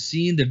I have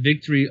seen the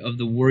victory of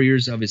the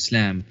warriors of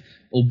Islam.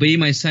 Obey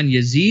my son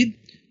Yazid.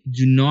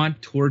 Do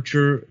not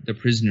torture the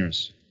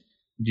prisoners.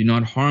 Do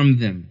not harm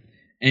them.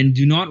 And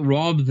do not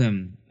rob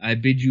them. I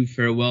bid you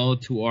farewell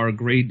to our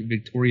great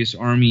victorious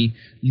army,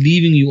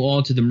 leaving you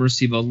all to the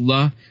mercy of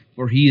Allah,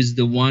 for He is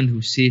the one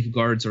who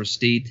safeguards our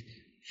state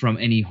from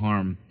any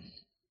harm.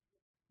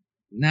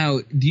 Now,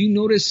 do you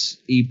notice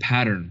a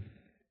pattern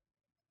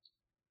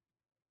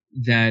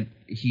that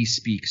he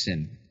speaks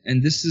in?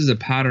 And this is a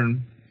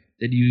pattern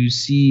that you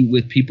see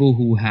with people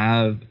who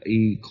have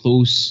a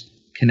close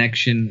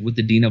connection with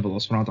the deen of Allah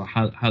subhanahu wa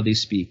ta'ala, how they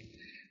speak.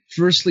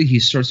 Firstly, he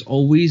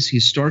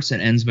starts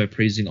and ends by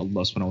praising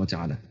Allah subhanahu wa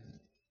ta'ala.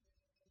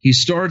 He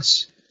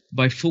starts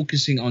by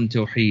focusing on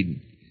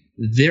Tawheed.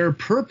 Their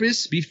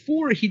purpose,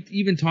 before he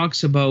even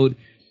talks about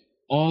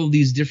all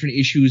these different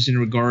issues in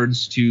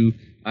regards to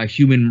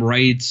human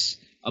rights,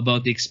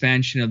 about the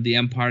expansion of the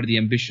empire, the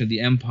ambition of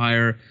the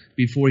empire,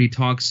 before he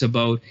talks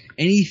about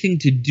anything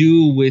to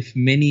do with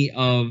many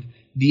of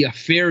the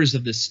affairs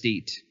of the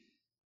state.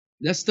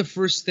 That's the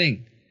first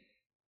thing.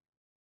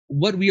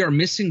 What we are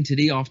missing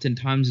today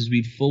oftentimes is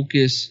we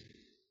focus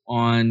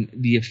on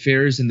the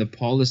affairs and the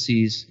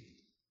policies,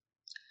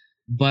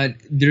 but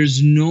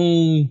there's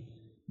no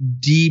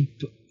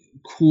deep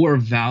core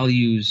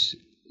values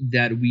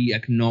that we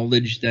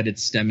acknowledge that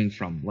it's stemming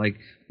from. Like,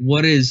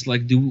 what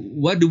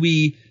do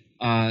we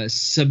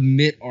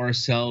submit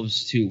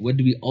ourselves to? What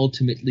do we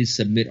ultimately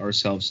submit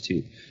ourselves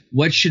to?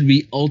 What should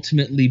we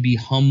ultimately be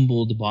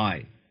humbled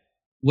by?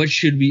 What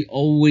should we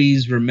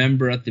always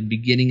remember at the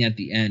beginning, at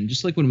the end?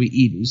 Just like when we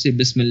eat, we say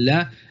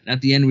Bismillah, and at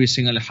the end we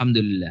sing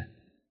Alhamdulillah.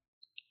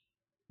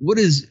 What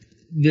is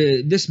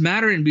this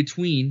matter in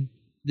between,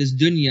 this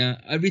dunya,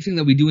 everything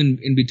that we do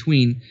in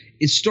between,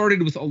 it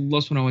started with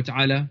Allah subhanahu wa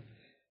ta'ala,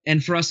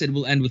 and for us it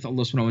will end with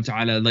Allah subhanahu wa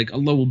ta'ala. Like,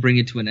 Allah will bring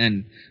it to an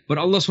end. But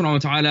Allah subhanahu wa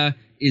ta'ala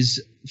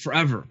is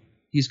forever.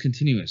 He's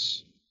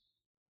continuous.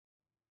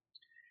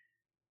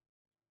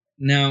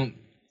 Now,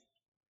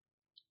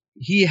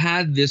 he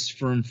had this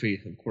firm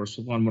faith. Of course,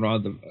 Sultan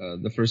Murad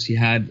the first, he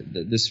had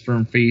this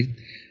firm faith.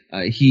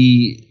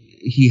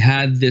 He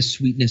had this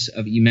sweetness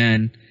of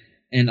Iman.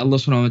 And Allah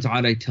subhanahu wa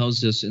ta'ala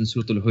tells us in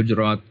Surah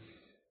Al-Hujurat,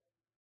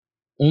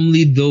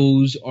 only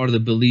those are the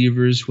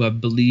believers who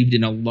have believed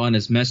in Allah and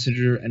His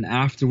Messenger, and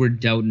afterward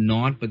doubt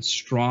not, but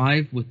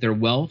strive with their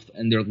wealth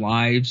and their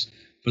lives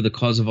for the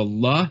cause of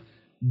Allah.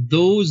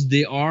 Those,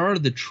 they are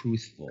the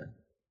truthful.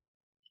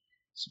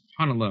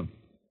 SubhanAllah.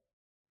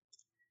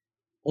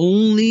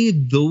 Only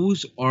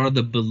those are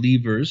the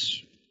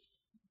believers.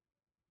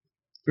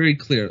 Very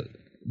clear,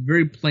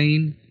 very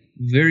plain,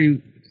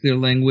 very clear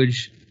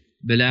language.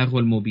 Balagh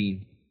wal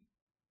Mubin.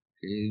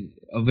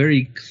 A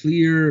very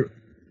clear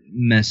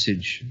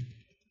message.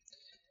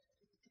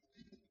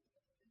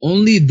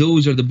 Only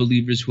those are the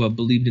believers who have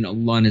believed in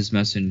Allah and His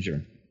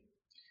Messenger,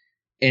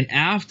 and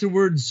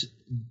afterwards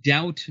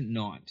doubt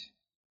not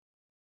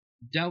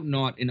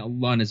in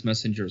Allah and His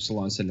Messenger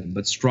sallallahu alaihi wasallam,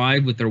 but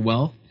strive with their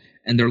wealth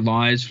and their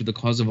lives for the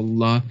cause of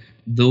Allah.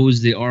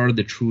 Those, they are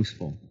the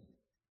truthful.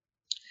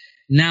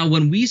 Now,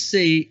 when we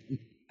say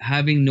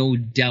having no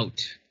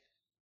doubt,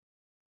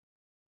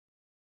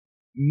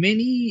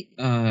 many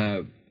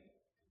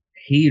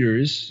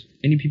haters,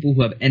 many people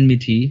who have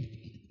enmity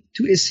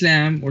to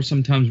Islam or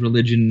sometimes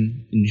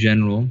religion in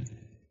general,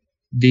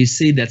 they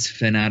say that's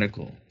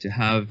fanatical to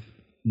have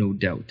no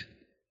doubt.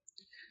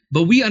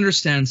 But we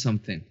understand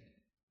something.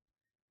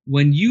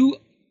 When you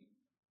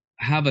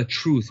have a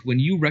truth, when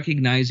you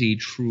recognize a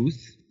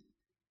truth,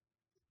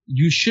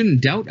 you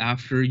shouldn't doubt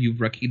after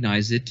you've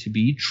recognized it to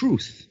be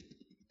truth.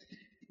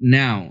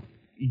 Now,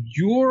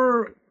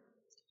 your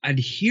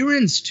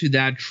adherence to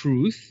that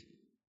truth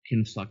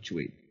can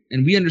fluctuate.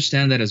 And we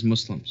understand that as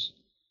Muslims.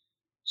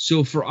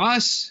 So for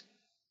us,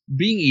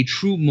 being a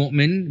true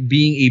mu'min,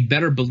 being a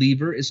better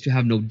believer, is to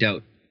have no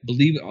doubt.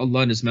 Believe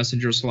Allah and His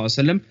Messenger sallallahu alaihi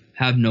wasallam,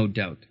 have no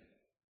doubt.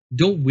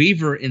 Don't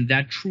waver in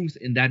that truth,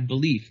 in that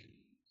belief.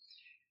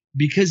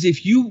 Because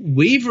if you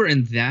waver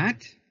in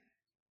that,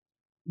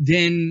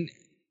 then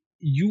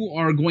you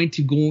are going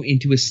to go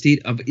into a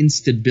state of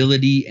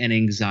instability and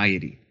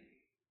anxiety.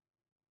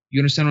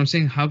 You understand what I'm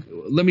saying?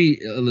 Let me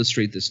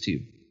illustrate this to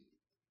you.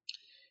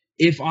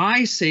 If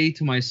I say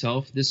to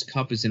myself, this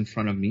cup is in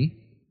front of me,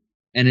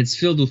 and it's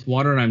filled with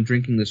water, and I'm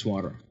drinking this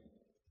water,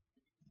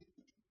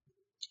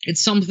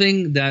 it's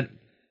something that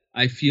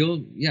I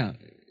feel, yeah,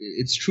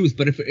 it's truth.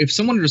 But if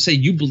someone were to say,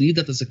 you believe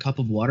that there's a cup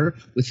of water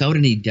without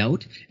any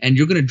doubt, and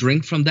you're going to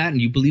drink from that, and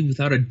you believe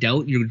without a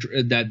doubt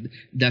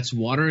that's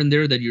water in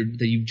there that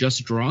you've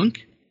just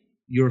drunk,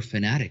 you're a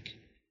fanatic.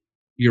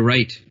 You're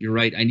right.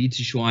 I need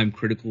to show I'm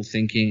critical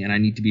thinking, and I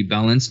need to be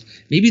balanced.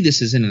 Maybe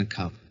this isn't a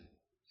cup.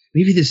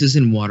 Maybe this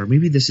isn't water.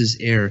 Maybe this is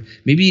air.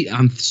 Maybe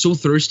I'm so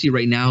thirsty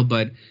right now,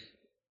 but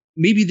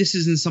maybe this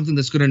isn't something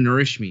that's going to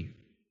nourish me.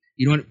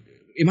 You know what?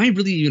 Am I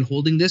really even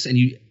holding this? And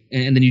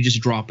then you just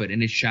drop it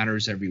and it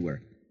shatters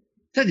everywhere.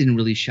 That didn't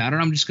really shatter.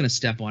 I'm just going to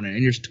step on it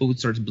and your toe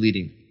starts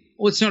bleeding.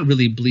 Oh, it's not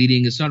really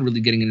bleeding. It's not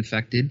really getting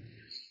infected.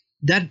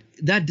 That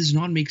does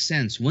not make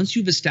sense. Once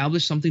you've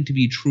established something to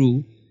be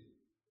true,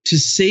 to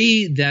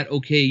say that,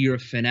 okay, you're a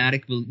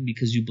fanatic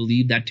because you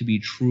believe that to be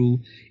true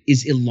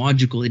is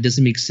illogical. It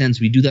doesn't make sense.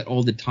 We do that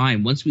all the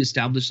time. Once we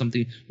establish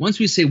something, once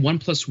we say 1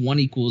 +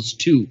 1 =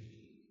 2,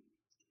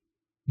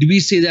 do we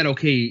say that,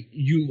 okay,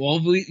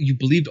 you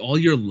believed all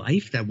your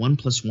life that 1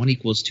 + 1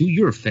 = 2?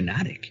 You're a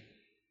fanatic.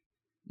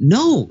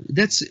 No,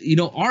 that's,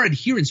 our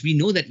adherence. We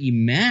know that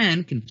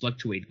Iman can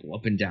fluctuate, go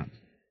up and down.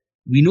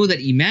 We know that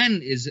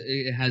Iman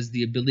has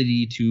the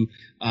ability to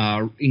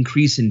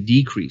increase and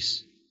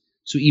decrease.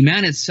 So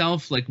Iman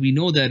itself, like, we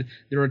know that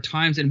there are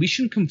times, and we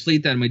shouldn't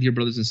conflate that, my dear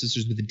brothers and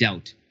sisters, with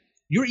doubt.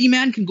 Your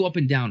Iman can go up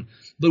and down.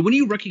 But when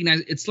you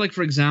recognize, it's like,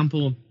 for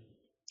example,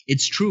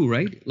 it's true,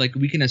 right? Like,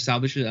 we can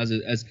establish it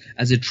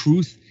as a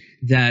truth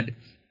that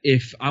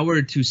if I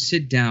were to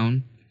sit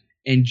down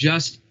and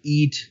just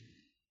eat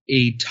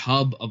a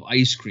tub of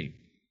ice cream,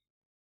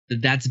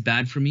 that's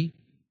bad for me.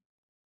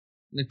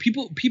 Like,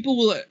 people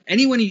will,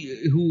 anyone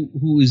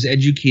who is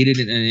educated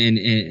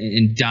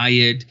in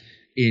diet,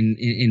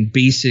 in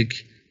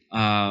basic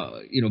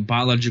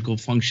biological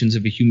functions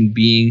of a human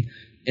being,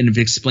 and have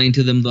explained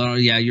to them that, oh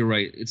yeah, you're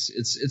right,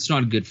 it's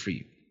not good for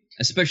you,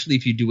 especially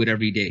if you do it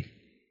every day.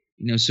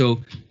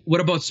 So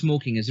what about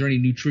smoking? Is there any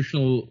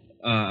nutritional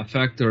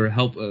effect or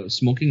help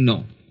smoking?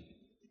 No.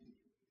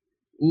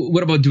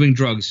 What about doing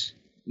drugs?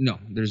 No,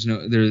 there's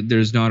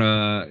not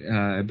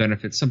a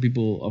benefit. Some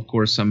people, of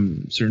course,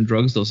 some certain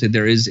drugs, they'll say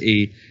there is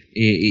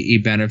a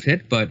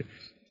benefit, but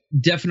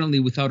definitely,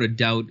 without a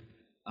doubt,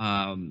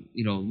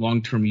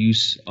 long-term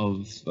use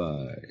of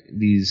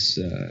these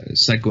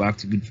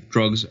psychoactive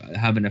drugs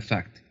have an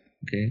effect,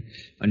 okay,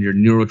 on your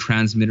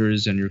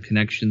neurotransmitters and your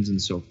connections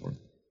and so forth.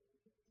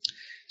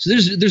 So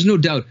there's no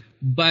doubt,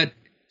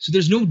 so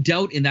there's no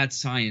doubt in that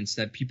science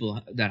that people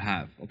that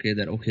have, okay,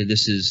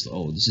 this is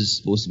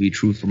supposed to be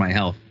true for my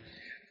health.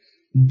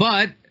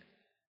 But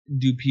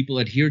do people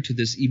adhere to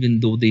this even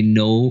though they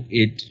know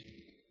it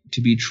to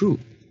be true?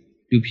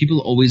 Do people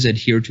always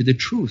adhere to the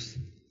truth?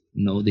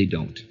 No, they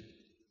don't.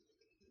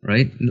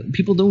 Right?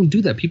 People don't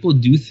do that. People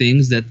do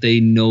things that they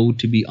know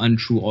to be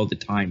untrue all the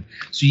time.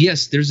 So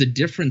yes, there's a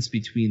difference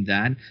between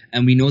that,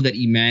 and we know that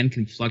Iman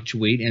can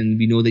fluctuate, and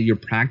we know that your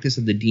practice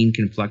of the deen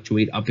can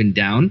fluctuate up and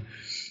down.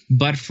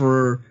 But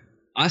for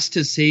us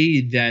to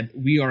say that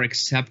we are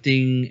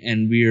accepting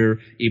and we're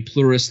a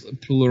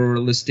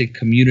pluralistic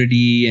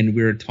community and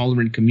we're a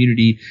tolerant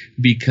community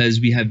because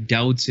we have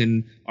doubts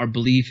in our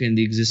belief in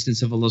the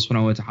existence of Allah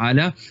subhanahu wa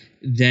ta'ala,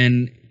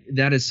 then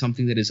that is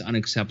something that is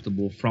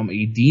unacceptable from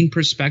a deen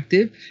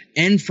perspective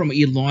and from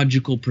a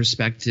logical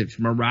perspective,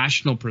 from a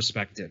rational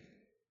perspective.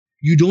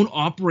 You don't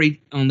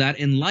operate on that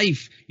in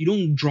life. You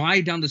don't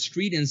drive down the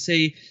street and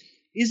say,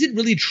 is it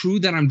really true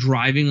that I'm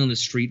driving on the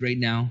street right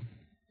now?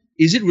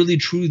 Is it really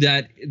true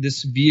that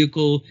this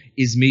vehicle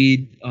is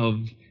made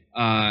of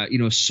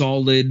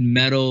solid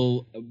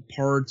metal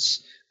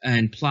parts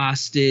and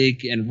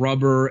plastic and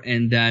rubber,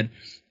 and that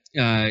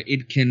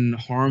it can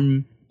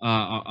harm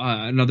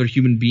another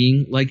human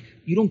being? Like,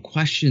 you don't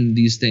question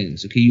these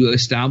things, okay? You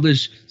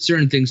establish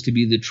certain things to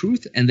be the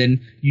truth, and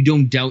then you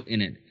don't doubt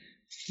in it.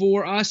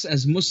 For us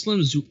as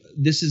Muslims,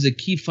 this is a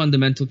key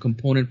fundamental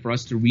component for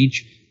us to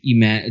reach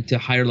Iman, to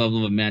higher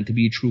level of Iman, to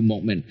be a true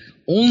mu'min.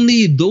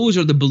 Only those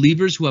are the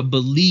believers who have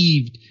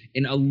believed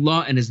in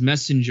Allah and His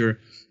Messenger,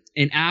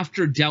 and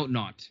after doubt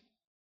not.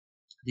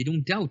 They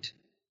don't doubt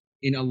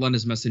in Allah and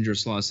His Messenger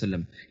sallallahu alaihi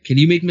wasallam. Can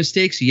you make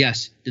mistakes?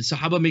 Yes. Did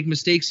Sahaba make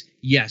mistakes?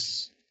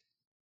 Yes.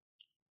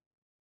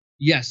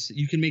 Yes,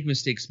 you can make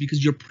mistakes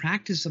because your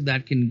practice of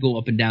that can go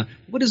up and down.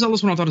 What does Allah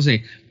subhanahu wa ta'ala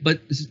say?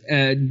 But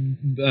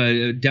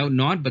doubt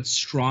not, but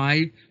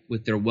strive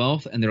with their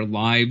wealth and their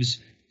lives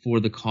for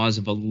the cause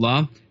of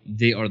Allah.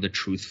 They are the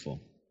truthful.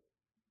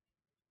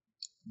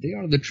 They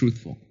are the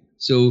truthful.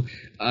 So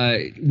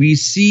we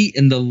see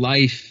in the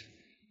life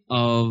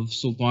of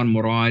Sultan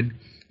Murad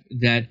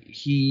that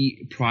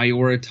he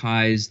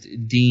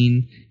prioritized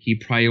deen, he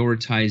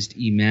prioritized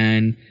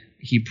Iman,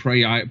 he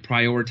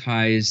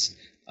prioritized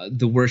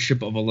the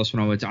worship of Allah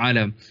subhanahu wa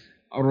ta'ala.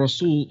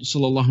 Rasul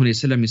sallallahu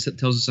alayhi wa sallam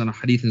tells us on a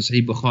hadith in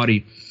Sahih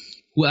Bukhari,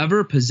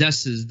 whoever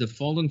possesses the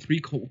following three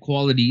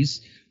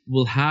qualities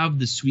will have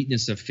the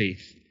sweetness of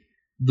faith.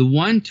 The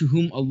one to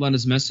whom Allah and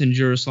His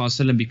Messenger sallallahu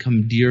alayhi wa sallam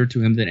become dearer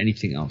to him than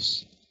anything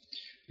else.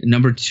 And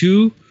number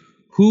two,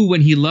 who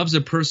when he loves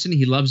a person,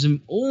 he loves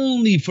him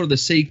only for the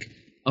sake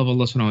of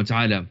Allah subhanahu wa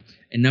ta'ala.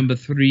 And number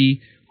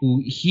three,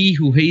 he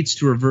who hates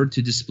to revert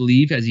to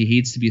disbelief as he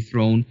hates to be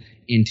thrown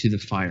into the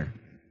fire.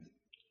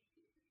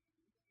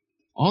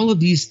 All of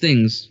these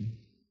things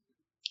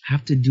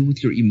have to do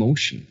with your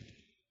emotion.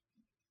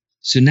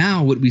 So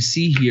now what we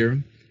see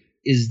here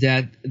is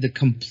that the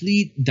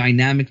complete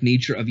dynamic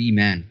nature of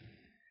Iman.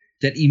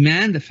 That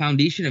Iman, the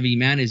foundation of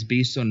Iman, is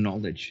based on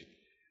knowledge.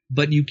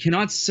 But you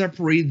cannot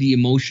separate the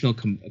emotional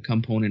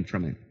component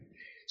from it.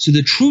 So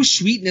the true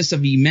sweetness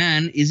of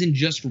Iman isn't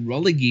just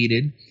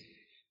relegated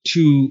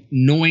to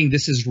knowing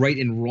this is right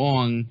and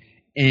wrong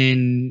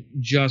and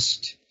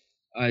just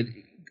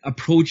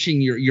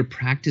approaching your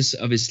practice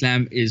of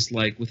Islam is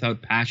like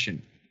without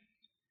passion.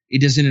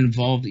 It doesn't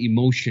involve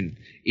emotion.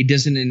 It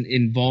doesn't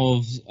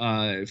involve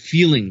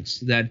feelings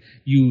that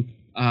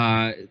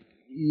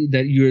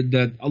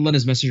that Allah and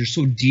His Messenger are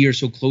so dear,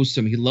 so close to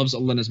Him. He loves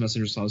Allah and His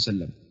Messenger Sallallahu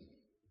Alaihi Wasallam.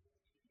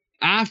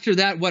 After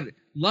that, what?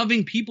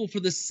 Loving people for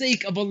the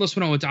sake of Allah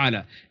subhanahu wa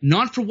ta'ala,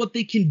 not for what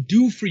they can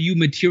do for you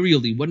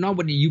materially, not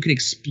what you can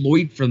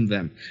exploit from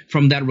them,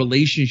 from that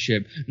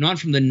relationship, not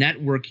from the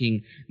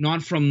networking,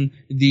 not from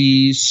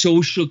the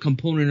social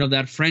component of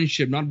that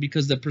friendship, not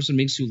because that person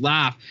makes you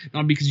laugh,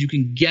 not because you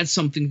can get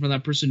something from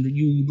that person.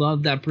 You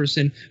love that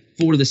person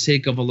for the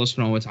sake of Allah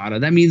subhanahu wa ta'ala.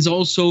 That means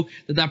also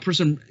that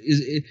person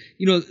is,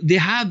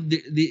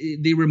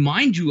 they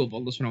remind you of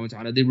Allah subhanahu wa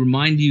ta'ala. They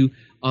remind you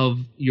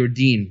of your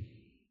deen.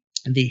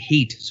 And they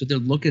hate. So they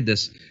look at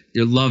this.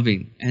 They're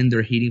loving and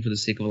they're hating for the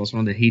sake of Allah subhanahu wa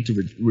ta'ala. They hate to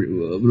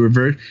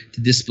revert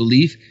to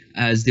disbelief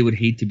as they would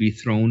hate to be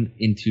thrown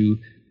into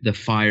the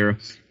fire.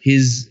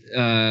 His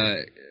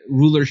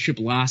rulership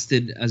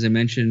lasted, as I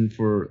mentioned,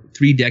 for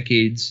 3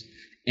 decades.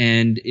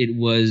 And it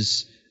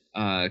was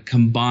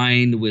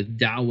combined with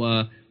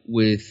da'wah,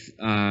 with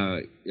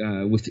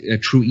a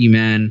true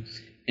iman.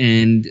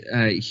 And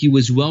he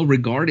was well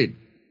regarded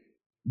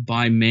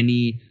by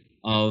many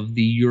of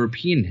the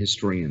European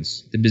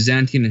historians. The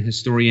Byzantine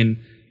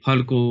historian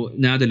Halko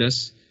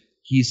Nadalus,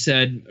 he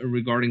said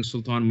regarding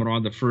Sultan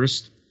Murad I,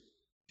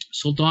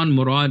 Sultan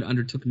Murad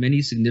undertook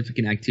many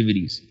significant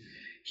activities.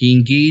 He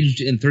engaged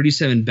in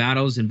 37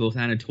 battles in both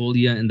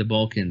Anatolia and the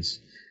Balkans,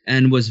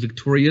 and was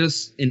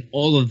victorious in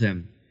all of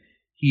them.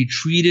 He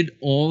treated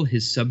all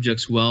his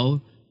subjects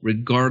well,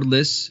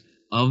 regardless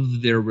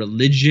of their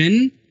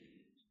religion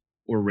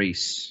or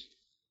race.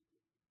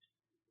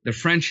 The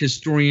French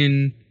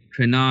historian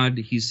Crenade,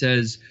 he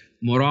says,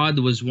 Murad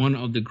was one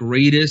of the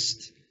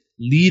greatest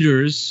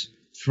leaders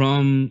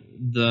from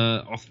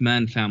the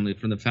Uthman family,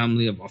 from the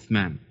family of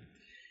Uthman.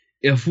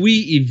 If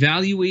we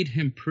evaluate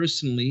him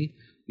personally,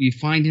 we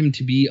find him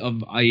to be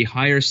of a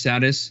higher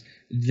status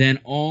than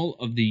all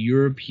of the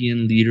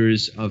European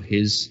leaders of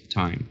his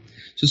time.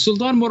 So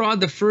Sultan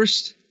Murad I,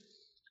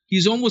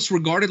 he's almost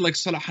regarded like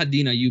Salah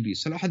ad-Din Ayyubi.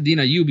 Salah ad-Din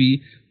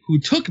Ayyubi, who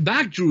took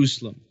back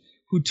Jerusalem,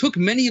 who took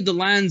many of the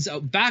lands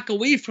back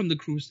away from the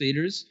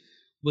Crusaders,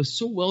 was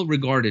so well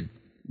regarded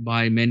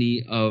by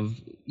many of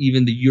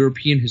even the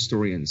European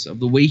historians of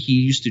the way he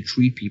used to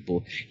treat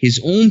people,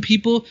 his own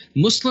people,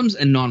 Muslims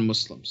and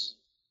non-Muslims.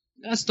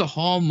 That's the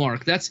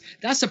hallmark. That's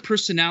a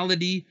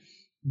personality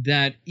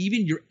that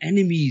even your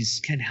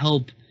enemies can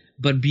help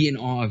but be in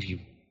awe of you.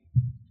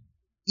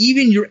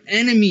 Even your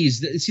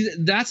enemies, see,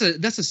 that's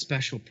a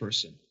special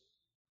person.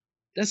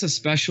 That's a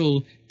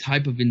special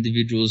type of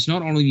individuals.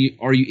 Not only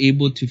are you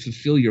able to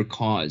fulfill your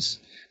cause,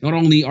 not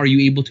only are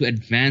you able to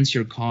advance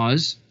your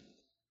cause,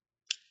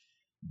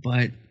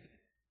 but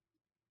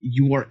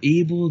you are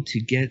able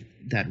to get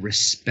that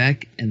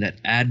respect and that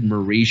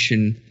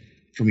admiration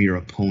from your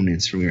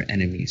opponents, from your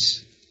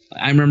enemies.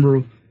 I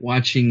remember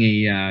watching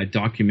a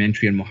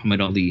documentary on Muhammad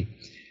Ali,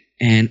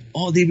 and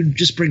they would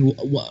just bring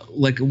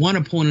like one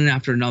opponent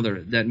after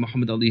another that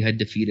Muhammad Ali had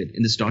defeated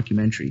in this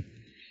documentary.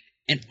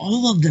 And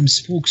all of them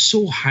spoke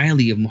so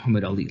highly of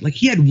Muhammad Ali. Like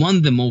he had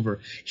won them over.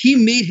 He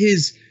made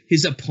his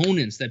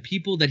opponents, that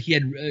people that he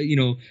had,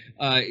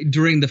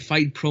 during the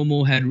fight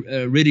promo had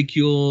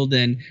ridiculed,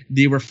 and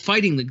they were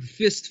fighting, like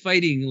fist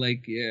fighting,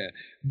 like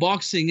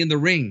boxing in the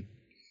ring.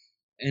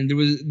 And there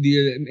was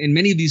in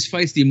many of these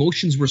fights, the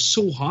emotions were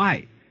so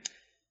high.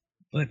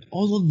 But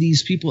all of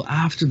these people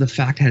after the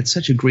fact had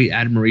such a great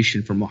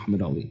admiration for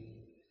Muhammad Ali.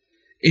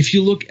 If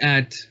you look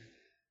at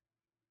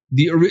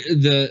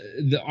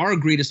our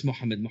greatest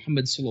Muhammad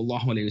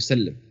sallallahu alaihi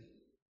wasallam,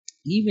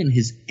 even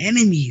his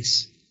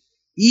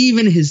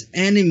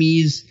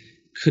enemies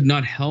could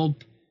not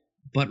help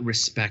but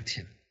respect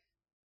him,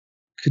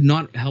 could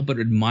not help but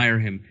admire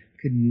him,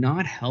 could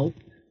not help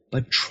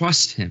but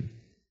trust him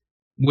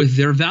with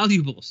their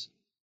valuables.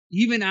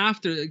 Even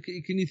after,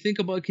 can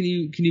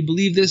you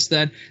believe this,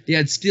 that they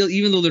had still,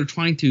 even though they're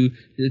trying to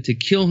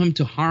kill him,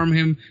 to harm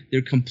him,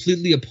 they're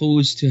completely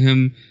opposed to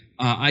him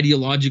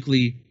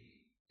ideologically,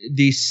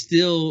 they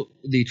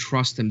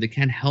trust him. They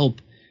can't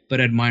help but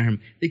admire him.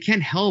 They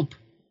can't help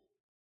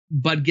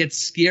but get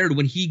scared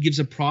when he gives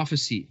a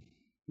prophecy,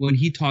 when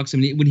he talks,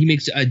 when he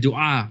makes a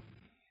dua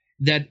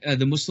that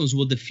the Muslims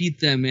will defeat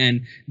them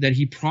and that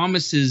he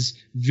promises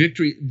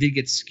victory. They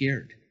get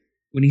scared.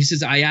 When he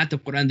says ayat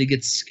of Quran, they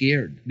get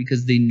scared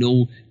because they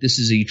know this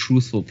is a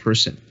truthful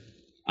person.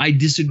 I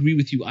disagree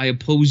with you, I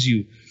oppose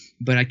you,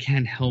 but I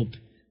can't help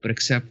but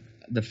accept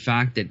the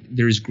fact that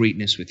there is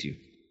greatness with you.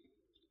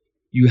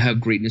 You have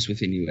greatness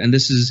within you. And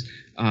this is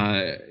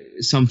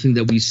something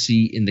that we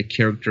see in the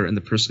character and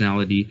the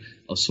personality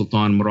of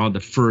Sultan Murad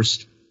I.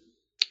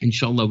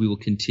 Inshallah, we will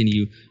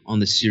continue on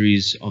the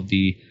series of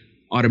the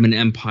Ottoman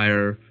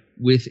Empire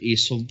with a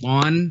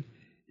sultan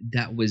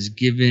that was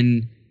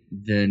given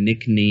the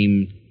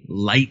nickname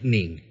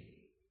Lightning.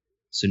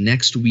 So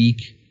next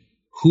week,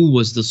 who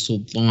was the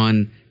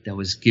sultan that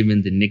was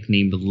given the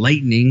nickname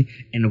Lightning,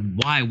 and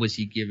why was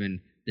he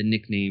given the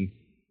nickname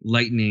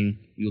Lightning.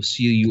 We'll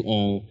see you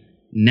all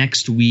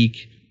next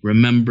week.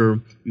 Remember,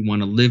 we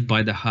want to live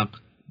by the haqq,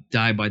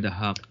 die by the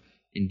haqq,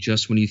 and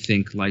just when you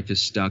think life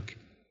is stuck,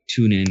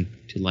 tune in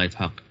to Life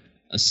Haqq.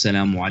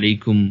 Assalamu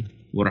alaikum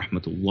wa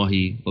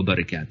rahmatullahi wa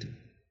barakatuh.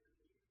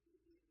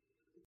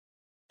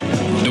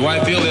 Do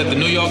I feel that the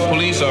New York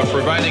police are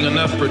providing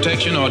enough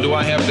protection, or do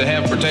I have to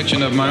have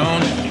protection of my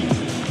own?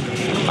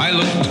 I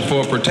look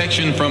for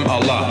protection from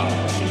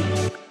Allah.